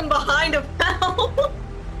backhand from behind of hell.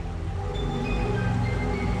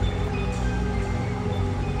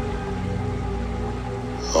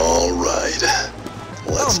 All right.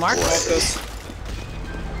 Let's Marcus.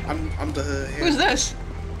 I'm the. Who's this?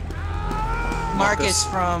 Marcus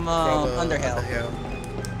from Underhill.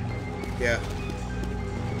 Yeah.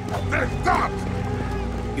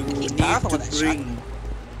 You He's need powerful to with that bring.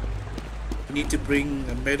 You need to bring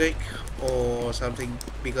a medic or something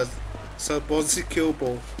because suppose it's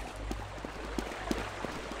killable.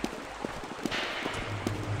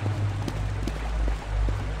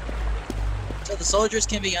 So the soldiers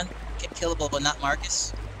can be killable, but not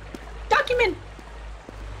Marcus. Document.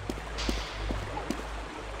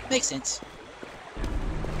 Makes sense.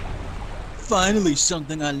 Finally,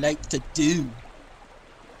 something I like to do.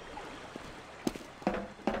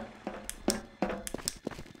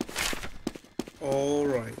 All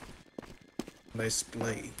right. Let's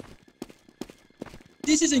play.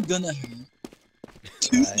 This isn't gonna hurt.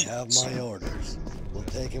 I have my orders. We'll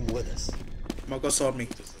take him with us. Marcus saw me.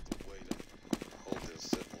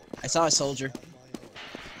 I saw a soldier.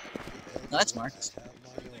 No, that's Marcus.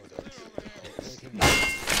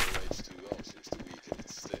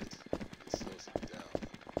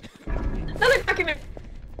 Another document.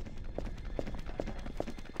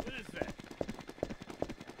 What is that?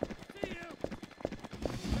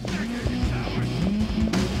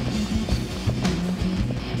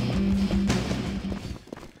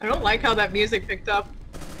 I don't like how that music picked up.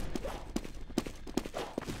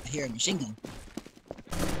 I hear a machine gun.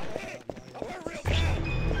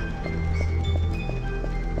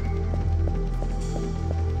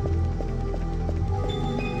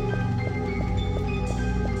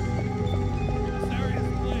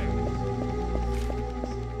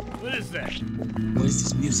 What is that? What is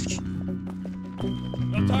this music?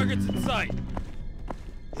 No targets in sight.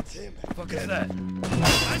 It's him. Fuck is that?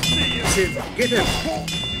 It's him. Get him.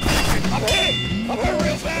 I'm hit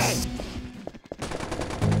real fast.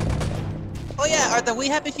 Oh yeah, are we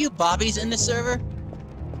have a few Bobbies in the server?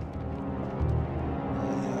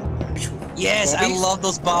 Yes, I Bobbies? love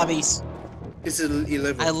those Bobbies. It's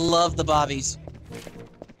 11. I love the Bobbies.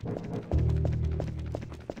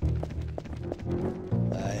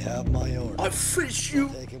 I have my orders. I fish you.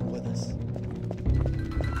 Take him with us.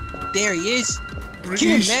 There he is. British.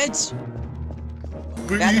 Cue meds.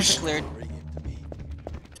 Bathrooms are cleared. Bring him to me.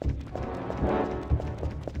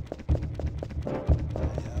 I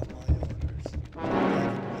have my orders.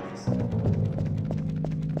 Take him with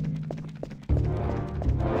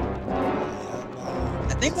us.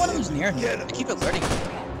 I think one of them's near me. I keep alerting him.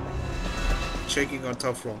 Checking on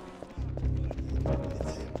top floor.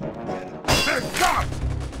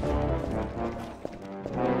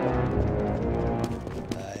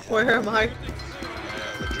 Where am I? I'm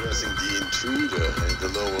addressing the intruder in the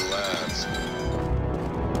lower labs.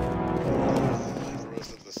 The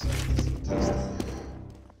rest of the site is for testing.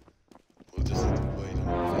 We'll just have to wait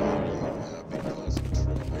on have been causing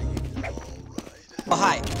trouble. Alright. Oh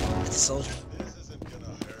hi, it's a soldier. This isn't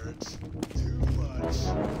gonna hurt too much.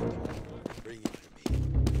 Bring him to me.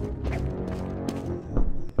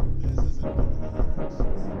 This isn't gonna hurt.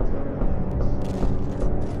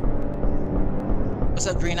 What's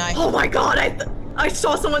up, Green Eye? Oh my god, I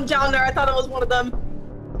saw someone down there. I thought it was one of them.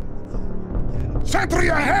 Sentry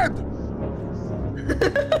ahead!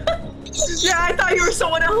 Yeah, I thought you were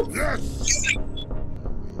someone else. Yes!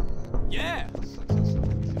 Yeah.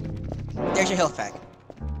 There's your health pack.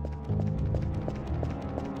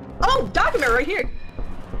 Oh, document right here.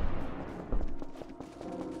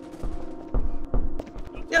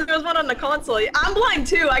 Yeah, there was one on the console. I'm blind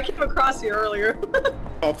too. I came across you earlier.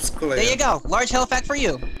 Top's clear. There you go. Large health pack for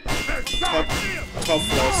you. Top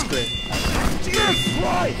floor's clear. That's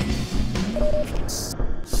right!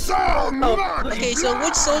 So much! Okay, so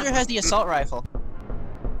which soldier has the assault rifle?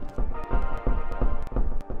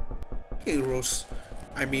 Heroes.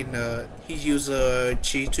 I mean, he used a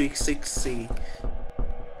G26C.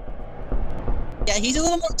 Yeah, he's a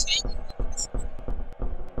little more tanky.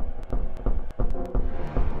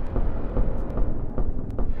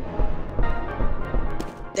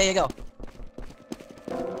 There you go.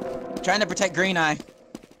 Trying to protect Green Eye.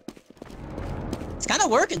 It's kind of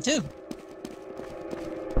working too.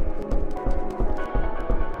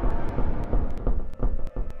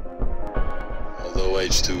 Although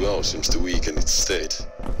H2O seems to weaken its state,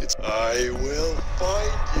 I will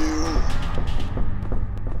find you.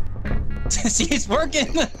 See, it's working.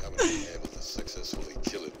 Haven't been able to successfully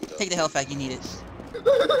kill it without Take the health pack, you need it. the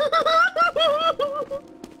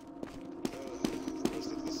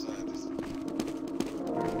rest of the scientists.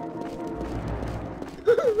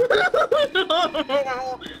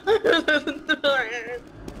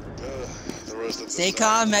 The rest of the Stay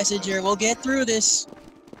calm, messenger. We'll get through this.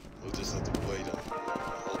 We'll just have to wait on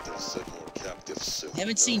hope they'll set more captives soon.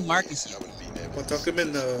 Haven't seen Marcus yet. Haven't been able We'll to tuck him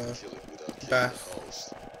in the kill it without killing bath. the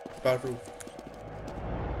host. Bathroom.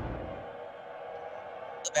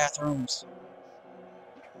 The bathrooms.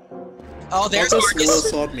 Oh, there's Marcus will Marcus.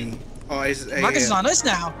 assault me. Oh, it's Marcus is on us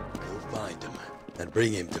now. Go find him and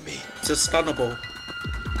bring him to me. It's a stunnable.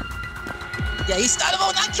 Yeah, he's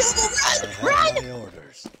stunnable, not killable. I Run! have my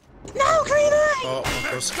orders. No, Green Eye! Oh,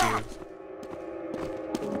 Marcus killed.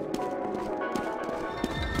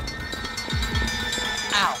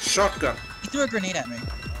 Ow. Shotgun. He threw a grenade at me.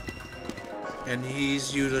 And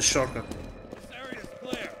he's used a shotgun.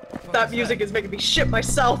 That music is making me shit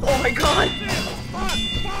myself. Oh my god.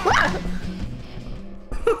 Ah!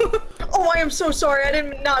 Oh, I am so sorry. I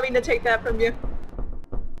did not mean to take that from you.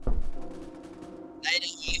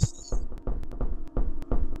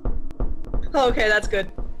 Oh, okay, that's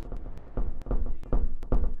good.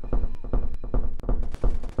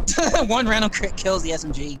 One random crit kills the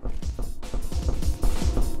SMG.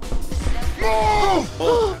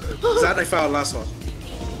 Oh, that I found last one.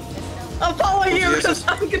 I'm following you Yes, because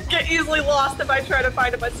I'm gonna get easily lost if I try to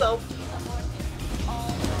find it myself.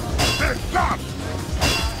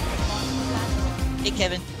 Hey,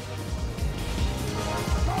 Kevin.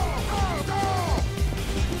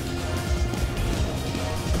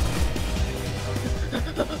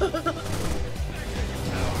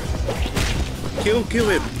 Kill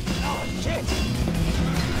him.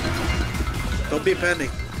 Don't be panic.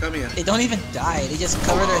 Come here. They don't even die. They just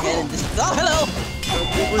cover their head and just. Oh, hello!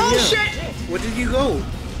 Over Oh here. shit! Where did you go?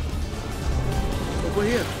 Over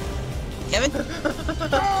here. Kevin?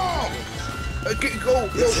 Okay, go.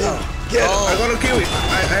 It's him. Get him. I gotta kill it. I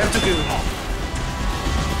have to kill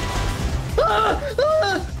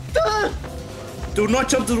it. Do not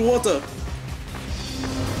jump to the water.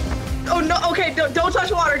 Oh no, okay, don't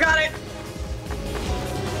touch water, got it.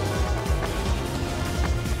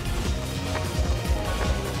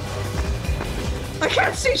 I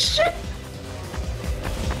can't see shit.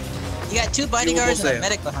 You got 2 bodyguards and a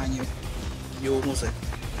medic behind you. You almost there.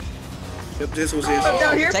 Yep, this was it. I'm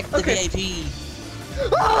down here? Protect the Okay. VIP.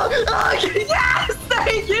 Oh, yes,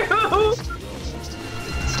 thank you.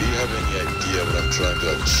 Do you have any idea what I'm trying to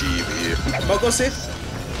achieve here? Marcos it.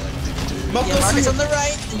 Yeah, Marcus on the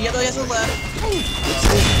right, and the other has the left.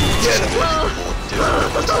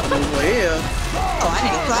 Over here. Oh, I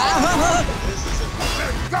need to climb.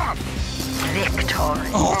 Victory.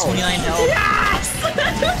 Oh, 29 health. Yes!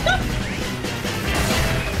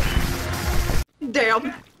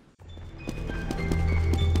 Damn.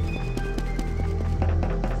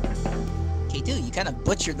 K2, you kind of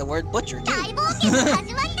butchered the word butcher, too.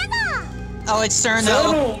 Oh, it's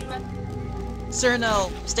Cerno.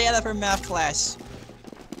 Cerno, stay out of her math class.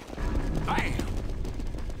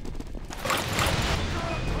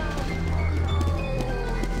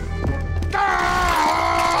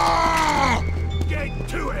 Get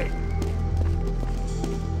to it!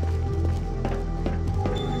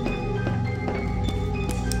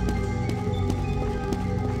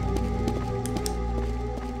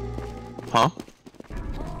 Huh?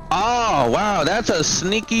 Oh, wow, that's a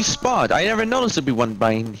sneaky spot. I never noticed there'd be one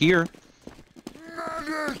by here.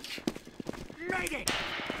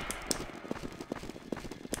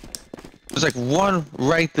 There's like one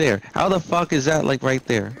right there. How the fuck is that like right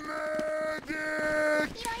there?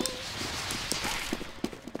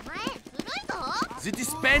 The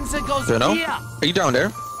dispenser goes Bruno? here! Are you down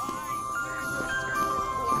there?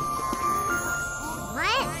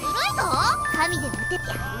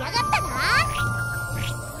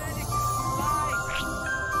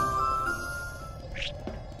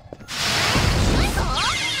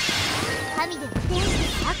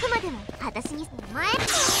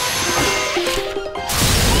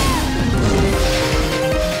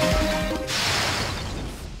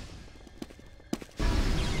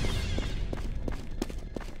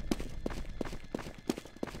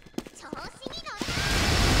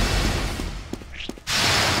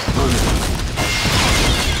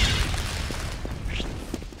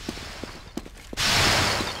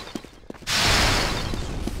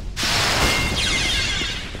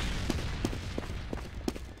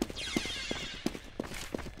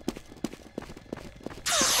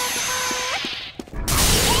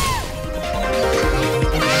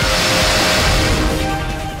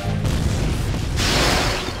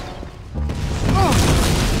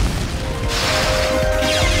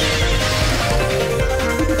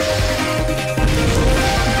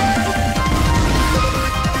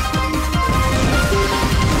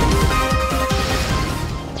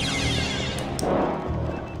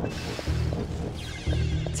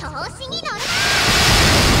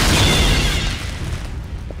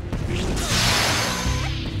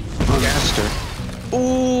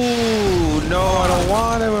 Ooh, no, I don't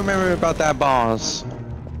want to remember about that boss.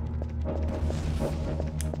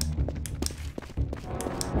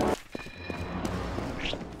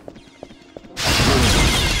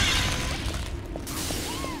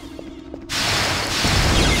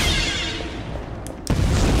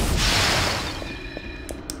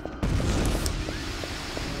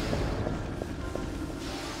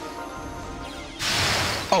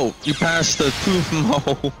 Oh, you passed the tooth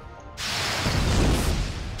mole.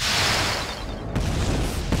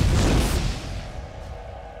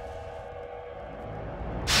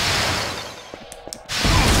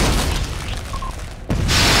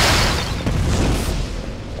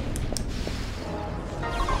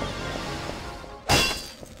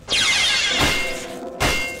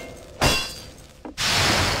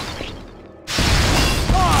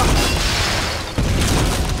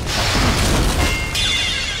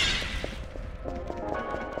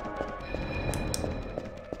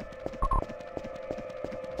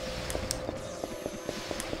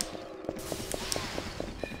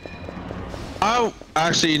 I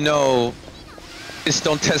actually no. Just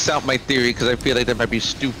don't test out my theory because I feel like that might be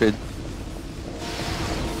stupid.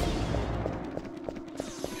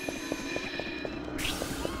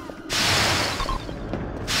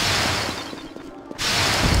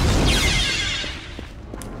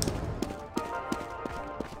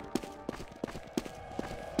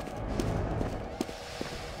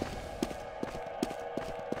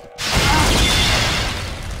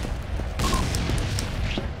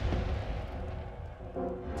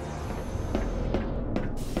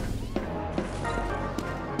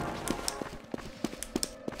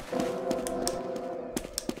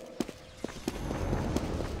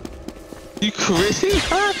 You crazy?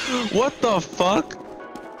 What the fuck?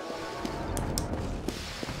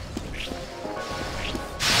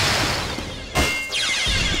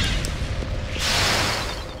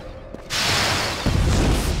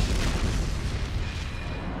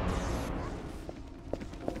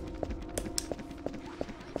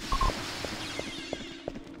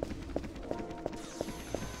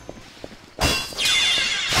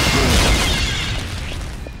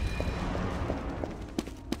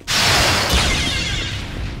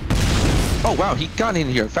 Oh wow, he got in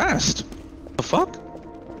here fast. The fuck?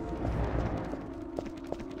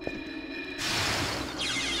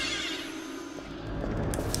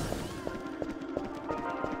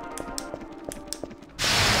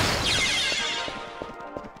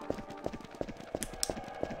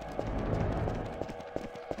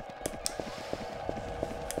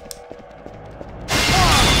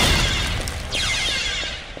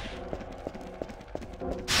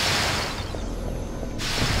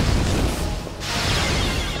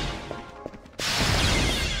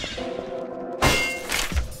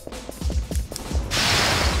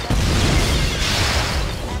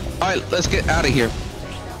 Alright, let's get out of here.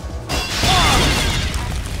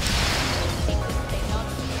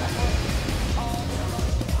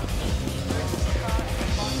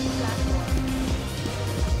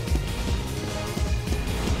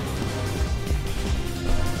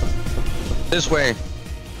 This way.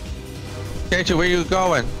 Katie, where you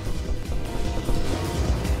going?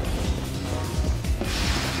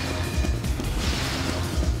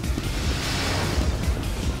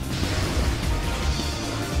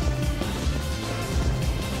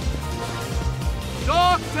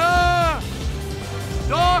 Doctor!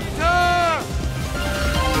 Doctor!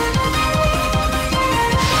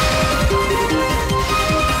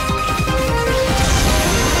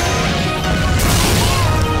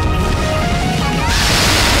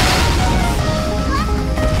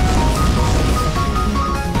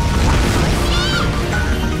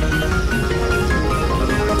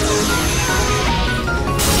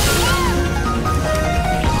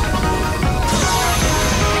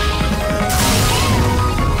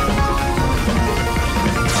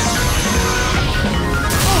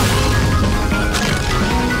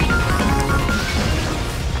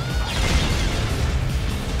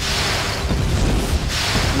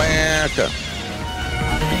 America.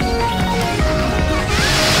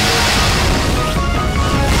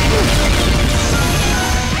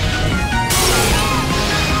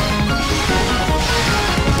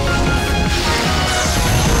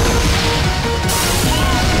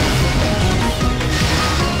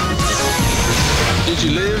 Did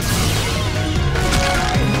you live?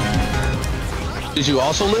 Did you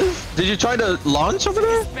also live? Did you try to launch over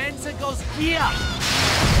there? Spencer goes here!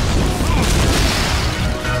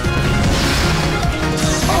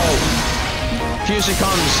 Oh, here she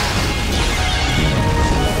comes.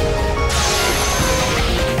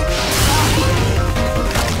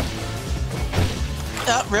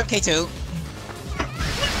 Oh, rip K2.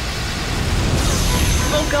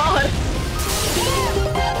 Oh god!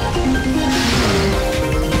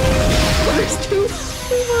 There's two of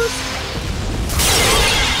us.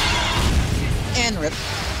 And rip.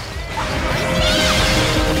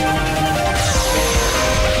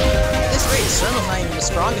 This rate, Sterben's not even the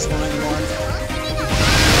strongest one anymore.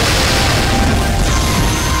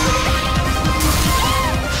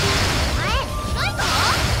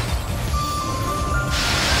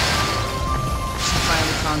 She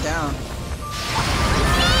finally calmed down.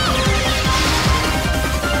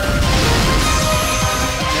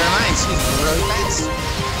 Never mind, she's really fast.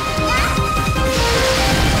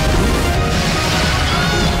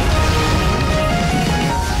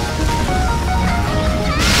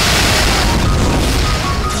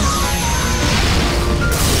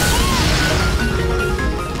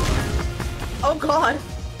 Oh god!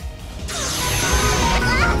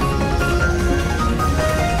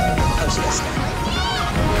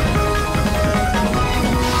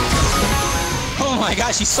 Oh my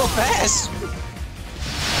gosh, she's so fast! We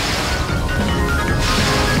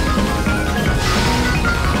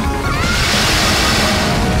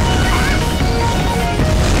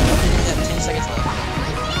have 10 seconds left.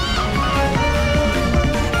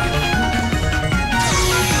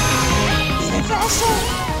 Even faster!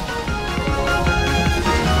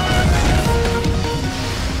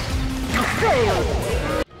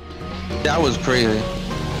 That was crazy.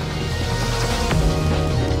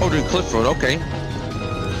 Oh, dude, Cliff Road, okay.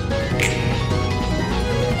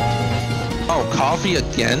 Oh, coffee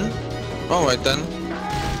again? Alright then.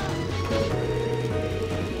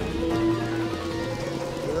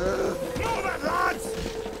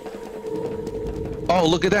 Oh,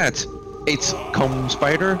 look at that. It's comb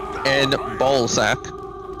spider and ball sack.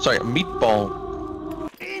 Sorry, meatball.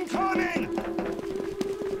 Incoming!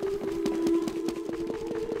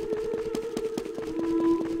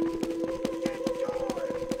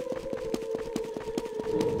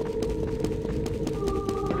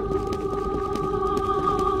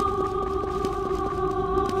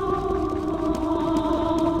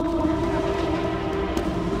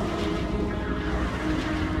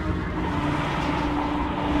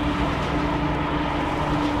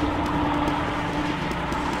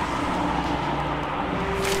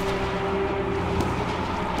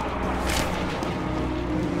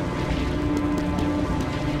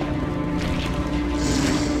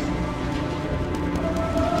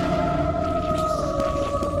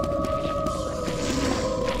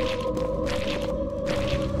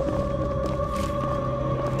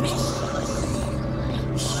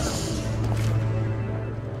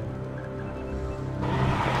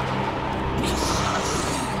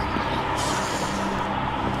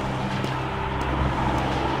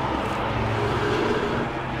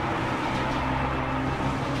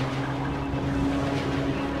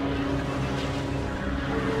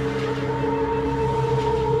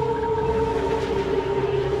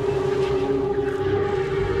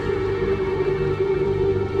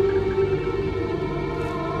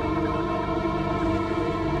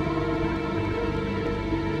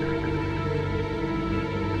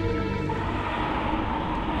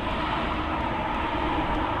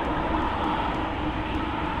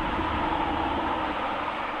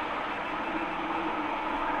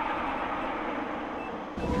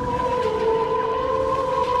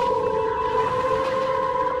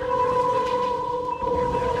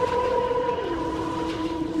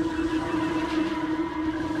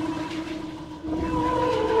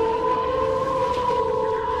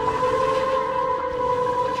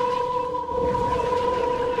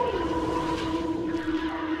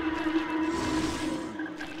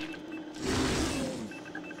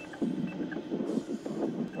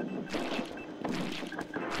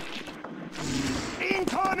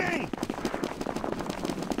 Incoming!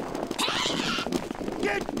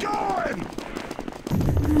 Get going!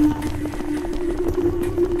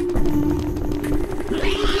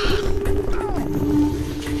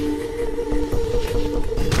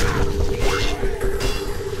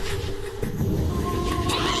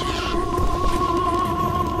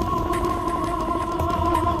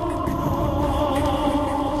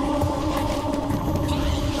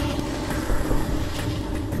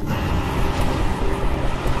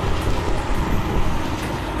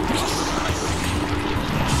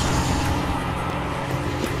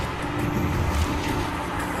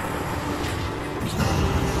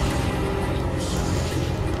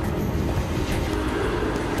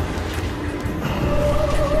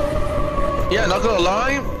 Yeah, not gonna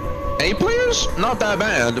lie, A players, not that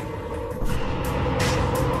bad.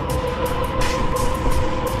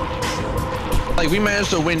 Like, we managed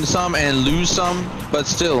to win some and lose some, but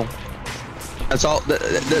still, that's all.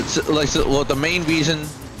 That's like, well, the main reason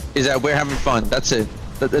is that we're having fun. That's it.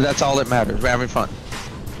 That's all that matters. We're having fun.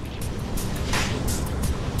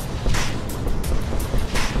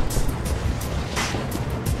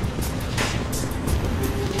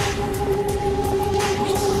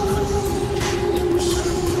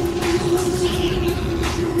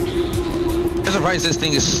 I'm surprised this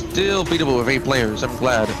thing is still beatable with 8 players. I'm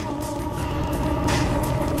glad.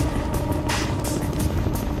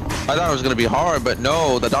 I thought it was gonna be hard, but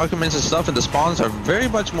no, the documents and stuff and the spawns are very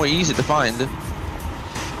much more easy to find.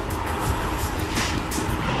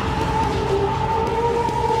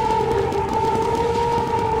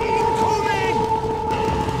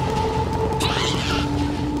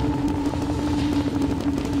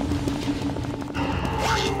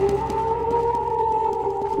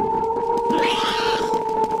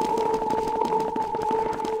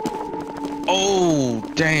 Oh,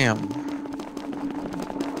 damn.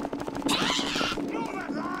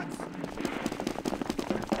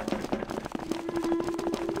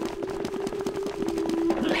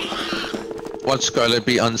 Watch Scarlet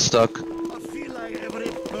be unstuck. I feel like every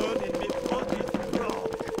bone in my body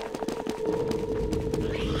broke.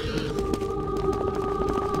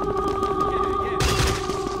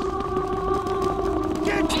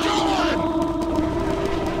 Get going!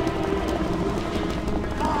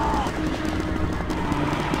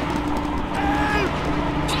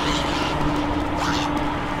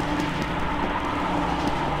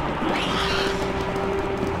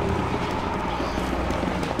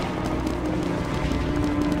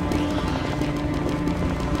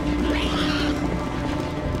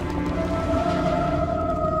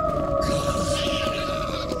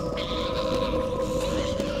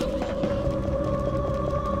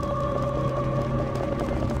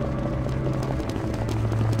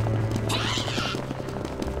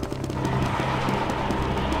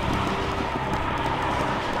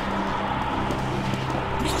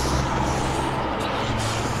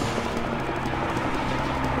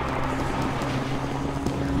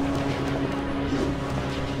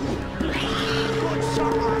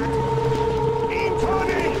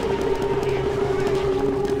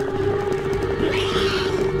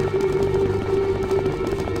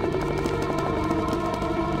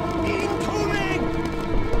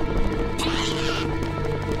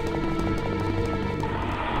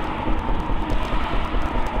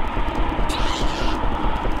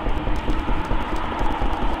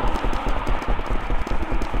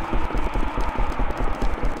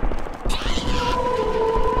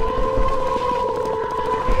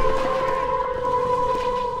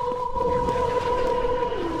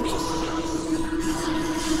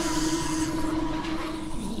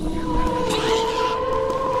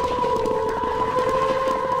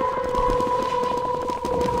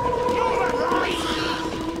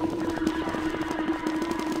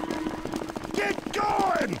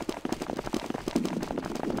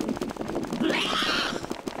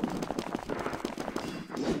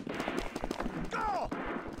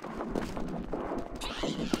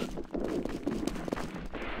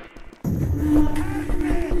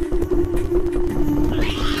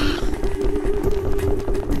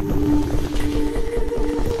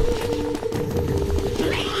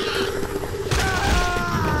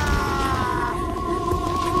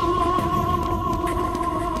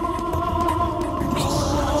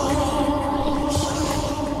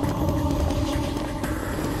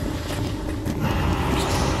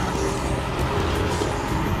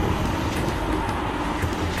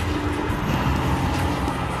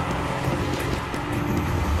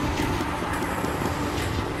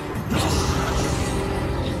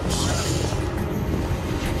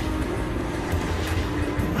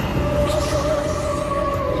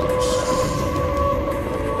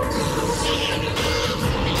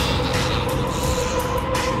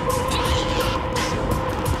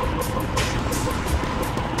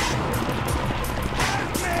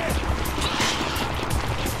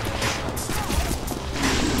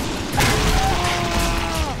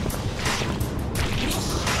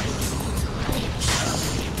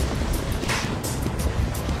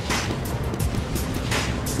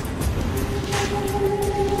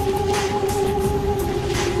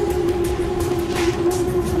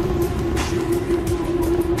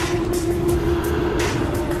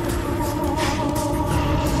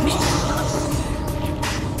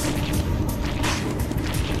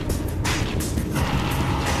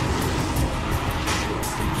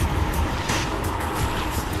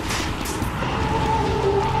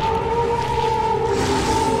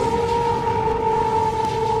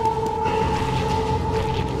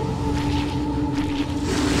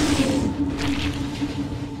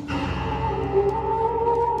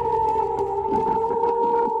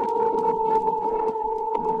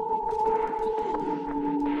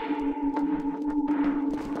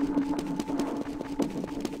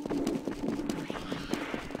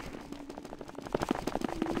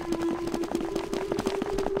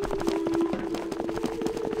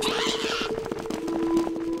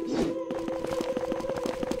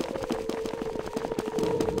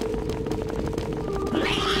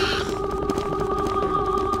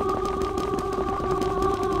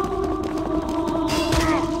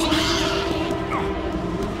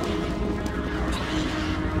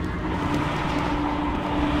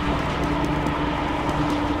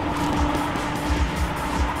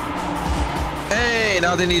 Hey,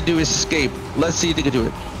 now they need to do is escape. Let's see if they can do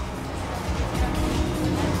it.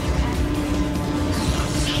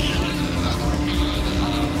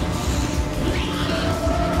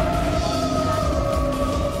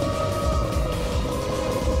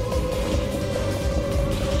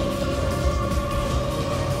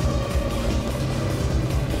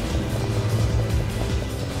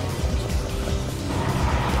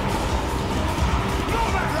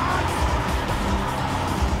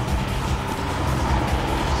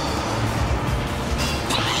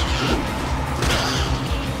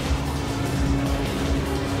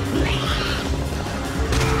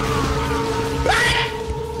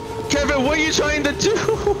 What are you trying to do?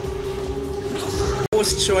 I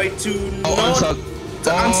was trying to unstuck.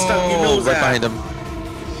 Unstuck, you know right that. Behind him.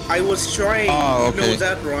 I was trying, okay. You know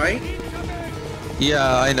that, right?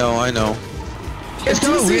 Yeah, I know. It's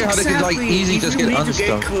kind of weird how they can like easy just get unstuck. You need to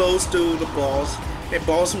get close to the boss. The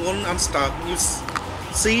boss won't unstuck. You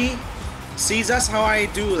see, that's how I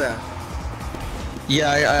do that.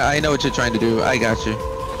 Yeah, I know what you're trying to do. I got you.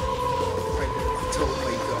 Oh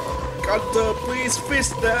my god. GunTheR, please fix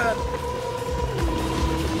that.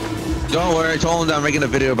 Don't worry, I told him that I'm making a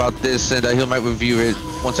video about this and he might review it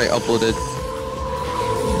once I upload it.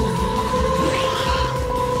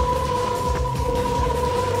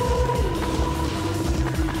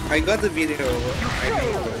 I got the video.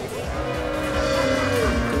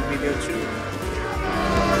 The video too.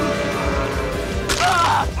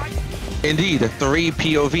 Indeed, 3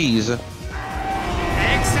 POVs.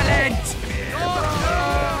 Excellent!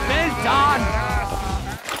 Well done!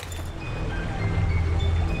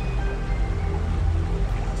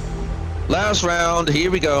 Last round, here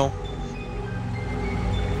we go.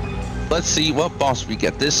 Let's see what boss we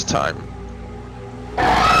get this time.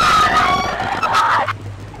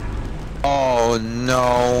 Oh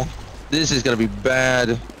no, this is gonna be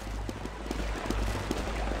bad.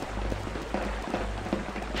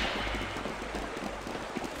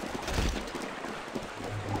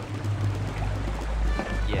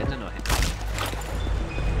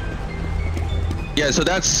 Yeah, so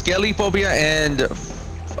that's skelly phobia and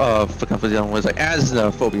forgot what the other one was, like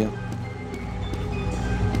asthenophobia.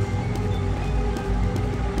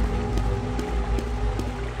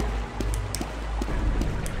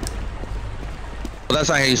 Well, that's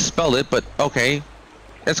not how you spell it, but okay,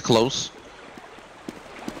 that's close.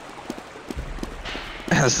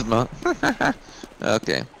 Asthma.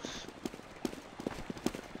 Okay.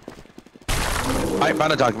 I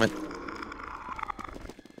found a document.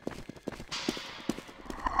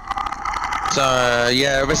 So,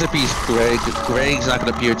 yeah, rest in peace, Greg. Greg's not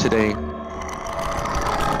gonna appear today.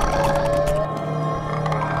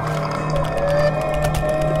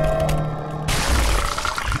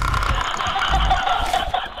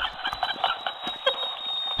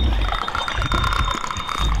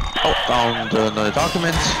 Oh, found another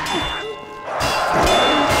document.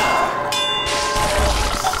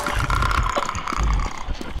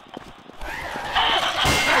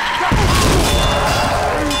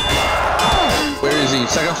 Where is he?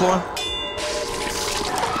 Second floor?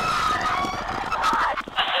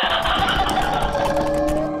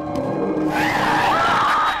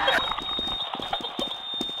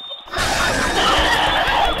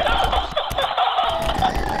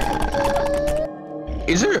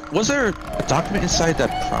 Was there a document inside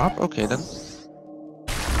that prop? Okay then.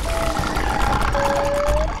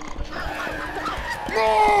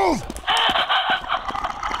 Move!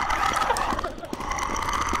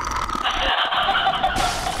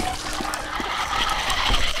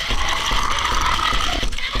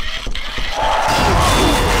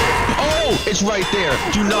 Oh, it's right there.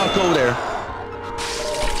 Do not go there.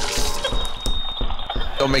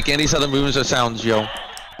 Don't make any sudden movements or sounds, yo.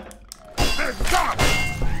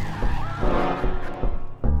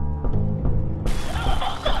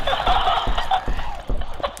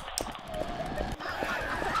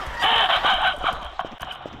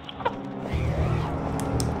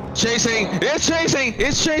 Chasing! It's chasing!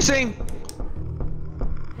 It's chasing!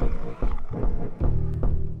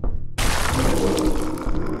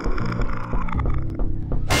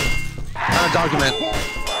 Found a document.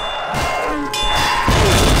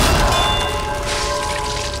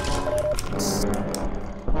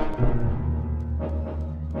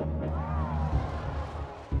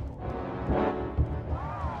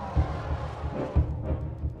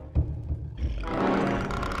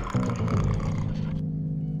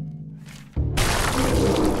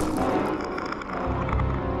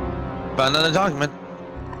 Found another document.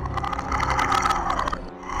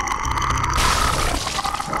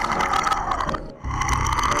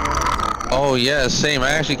 Oh yeah, same.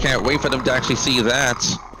 I actually can't wait for them to actually see that.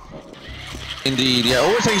 Indeed, yeah.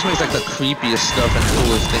 Overtakes makes like the creepiest stuff and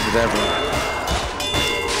coolest things ever.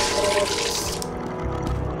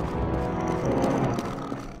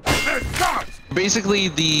 Basically,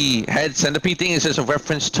 the head centipede thing is just a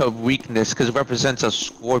reference to weakness because it represents a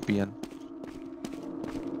scorpion.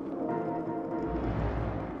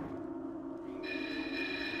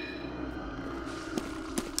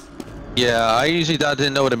 Yeah, I usually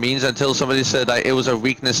didn't know what it means until somebody said it was a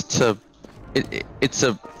weakness to... It's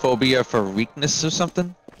a phobia for weakness or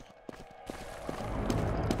something.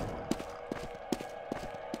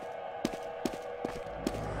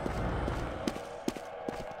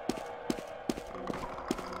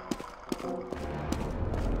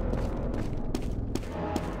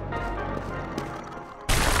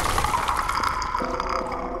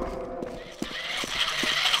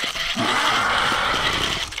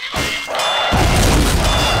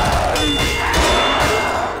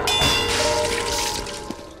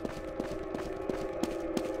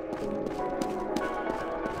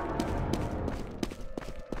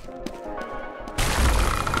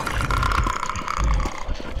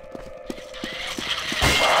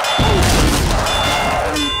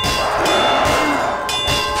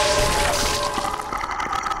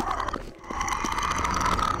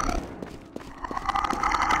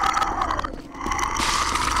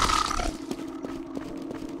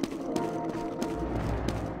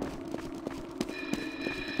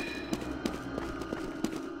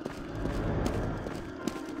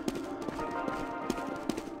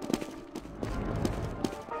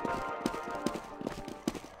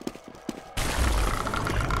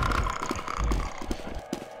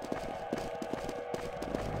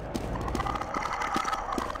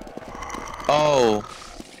 Oh.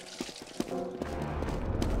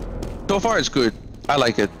 So far it's good. I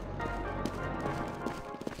like it.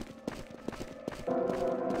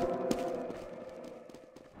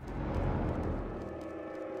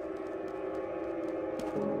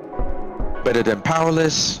 Better than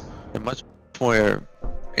powerless and much more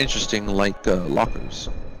interesting like lockers.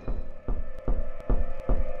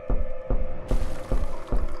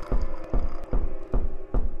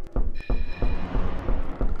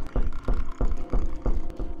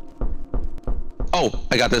 Oh,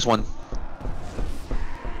 I got this one.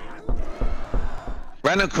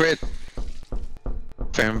 Random crit.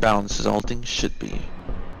 Fair and balanced as all things should be.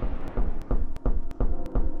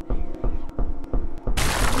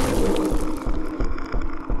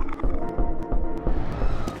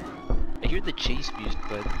 heard the chase music,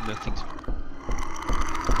 but nothing's.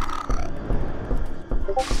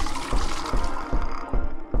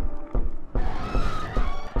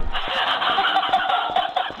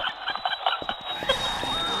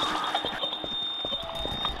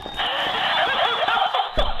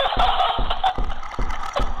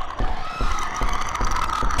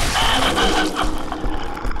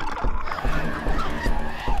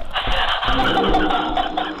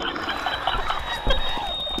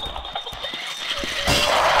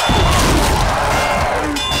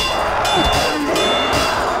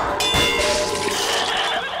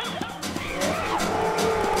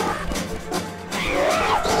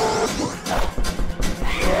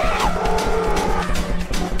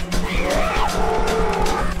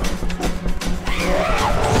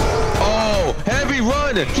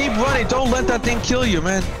 Keep running, don't let that thing kill you,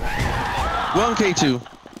 man. Run, K2.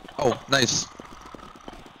 Oh, nice.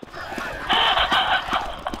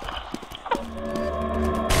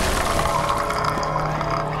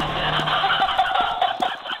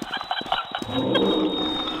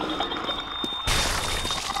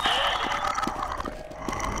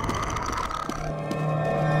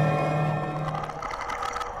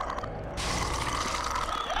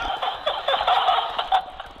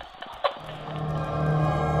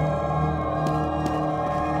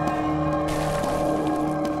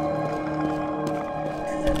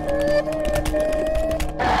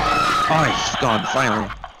 Oh, he's gone, finally.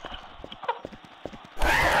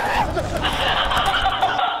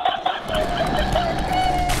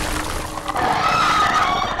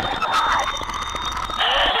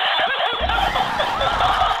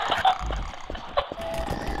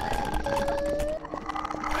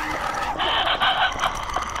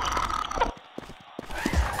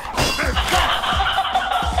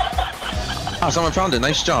 Oh, someone found it,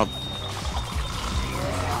 nice job.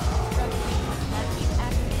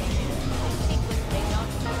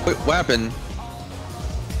 Wait, what happened?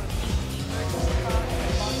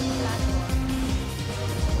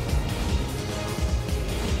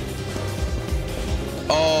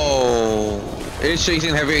 Oh, it's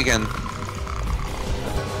chasing heavy again.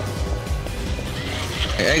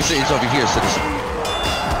 Hey, exit is over here, citizen.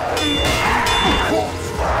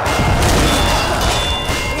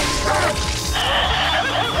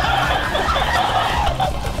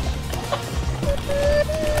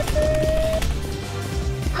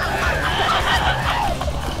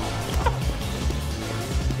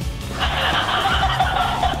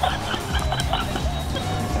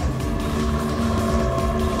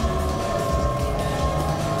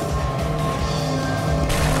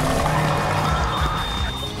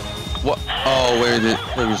 What? Oh, where is it?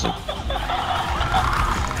 Where is it?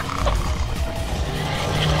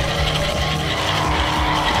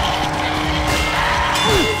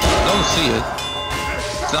 I don't see it.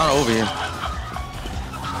 It's not over here.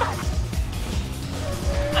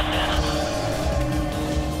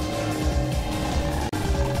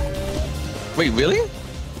 Wait, really?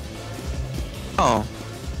 Oh.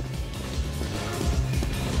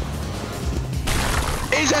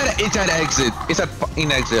 It's at exit. It's at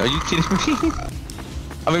fucking exit. Are you kidding me?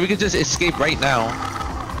 I mean, we could just escape right now.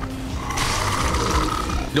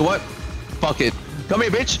 You know what? Fuck it. Come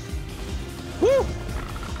here, bitch. Woo!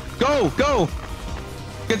 Go, go.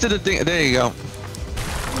 Get to the thing. There you go.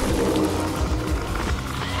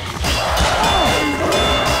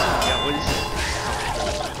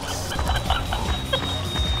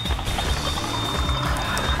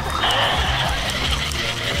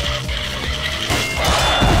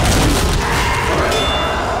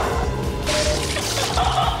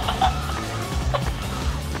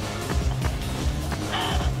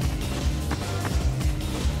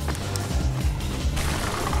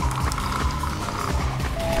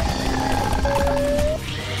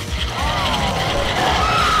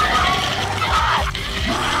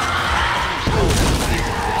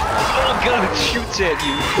 Shoots at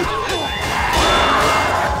you.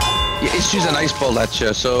 Yeah, it shoots an ice ball at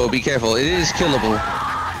you, so be careful. It is killable.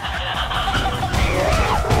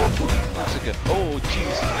 That's a good. Oh,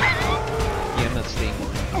 jeez. Yeah, I'm not staying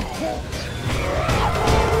more.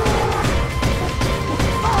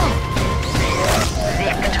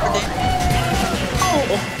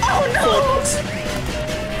 Oh no!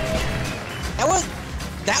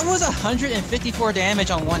 That was 154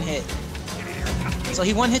 damage on one hit. So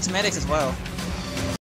he one hits medics as well.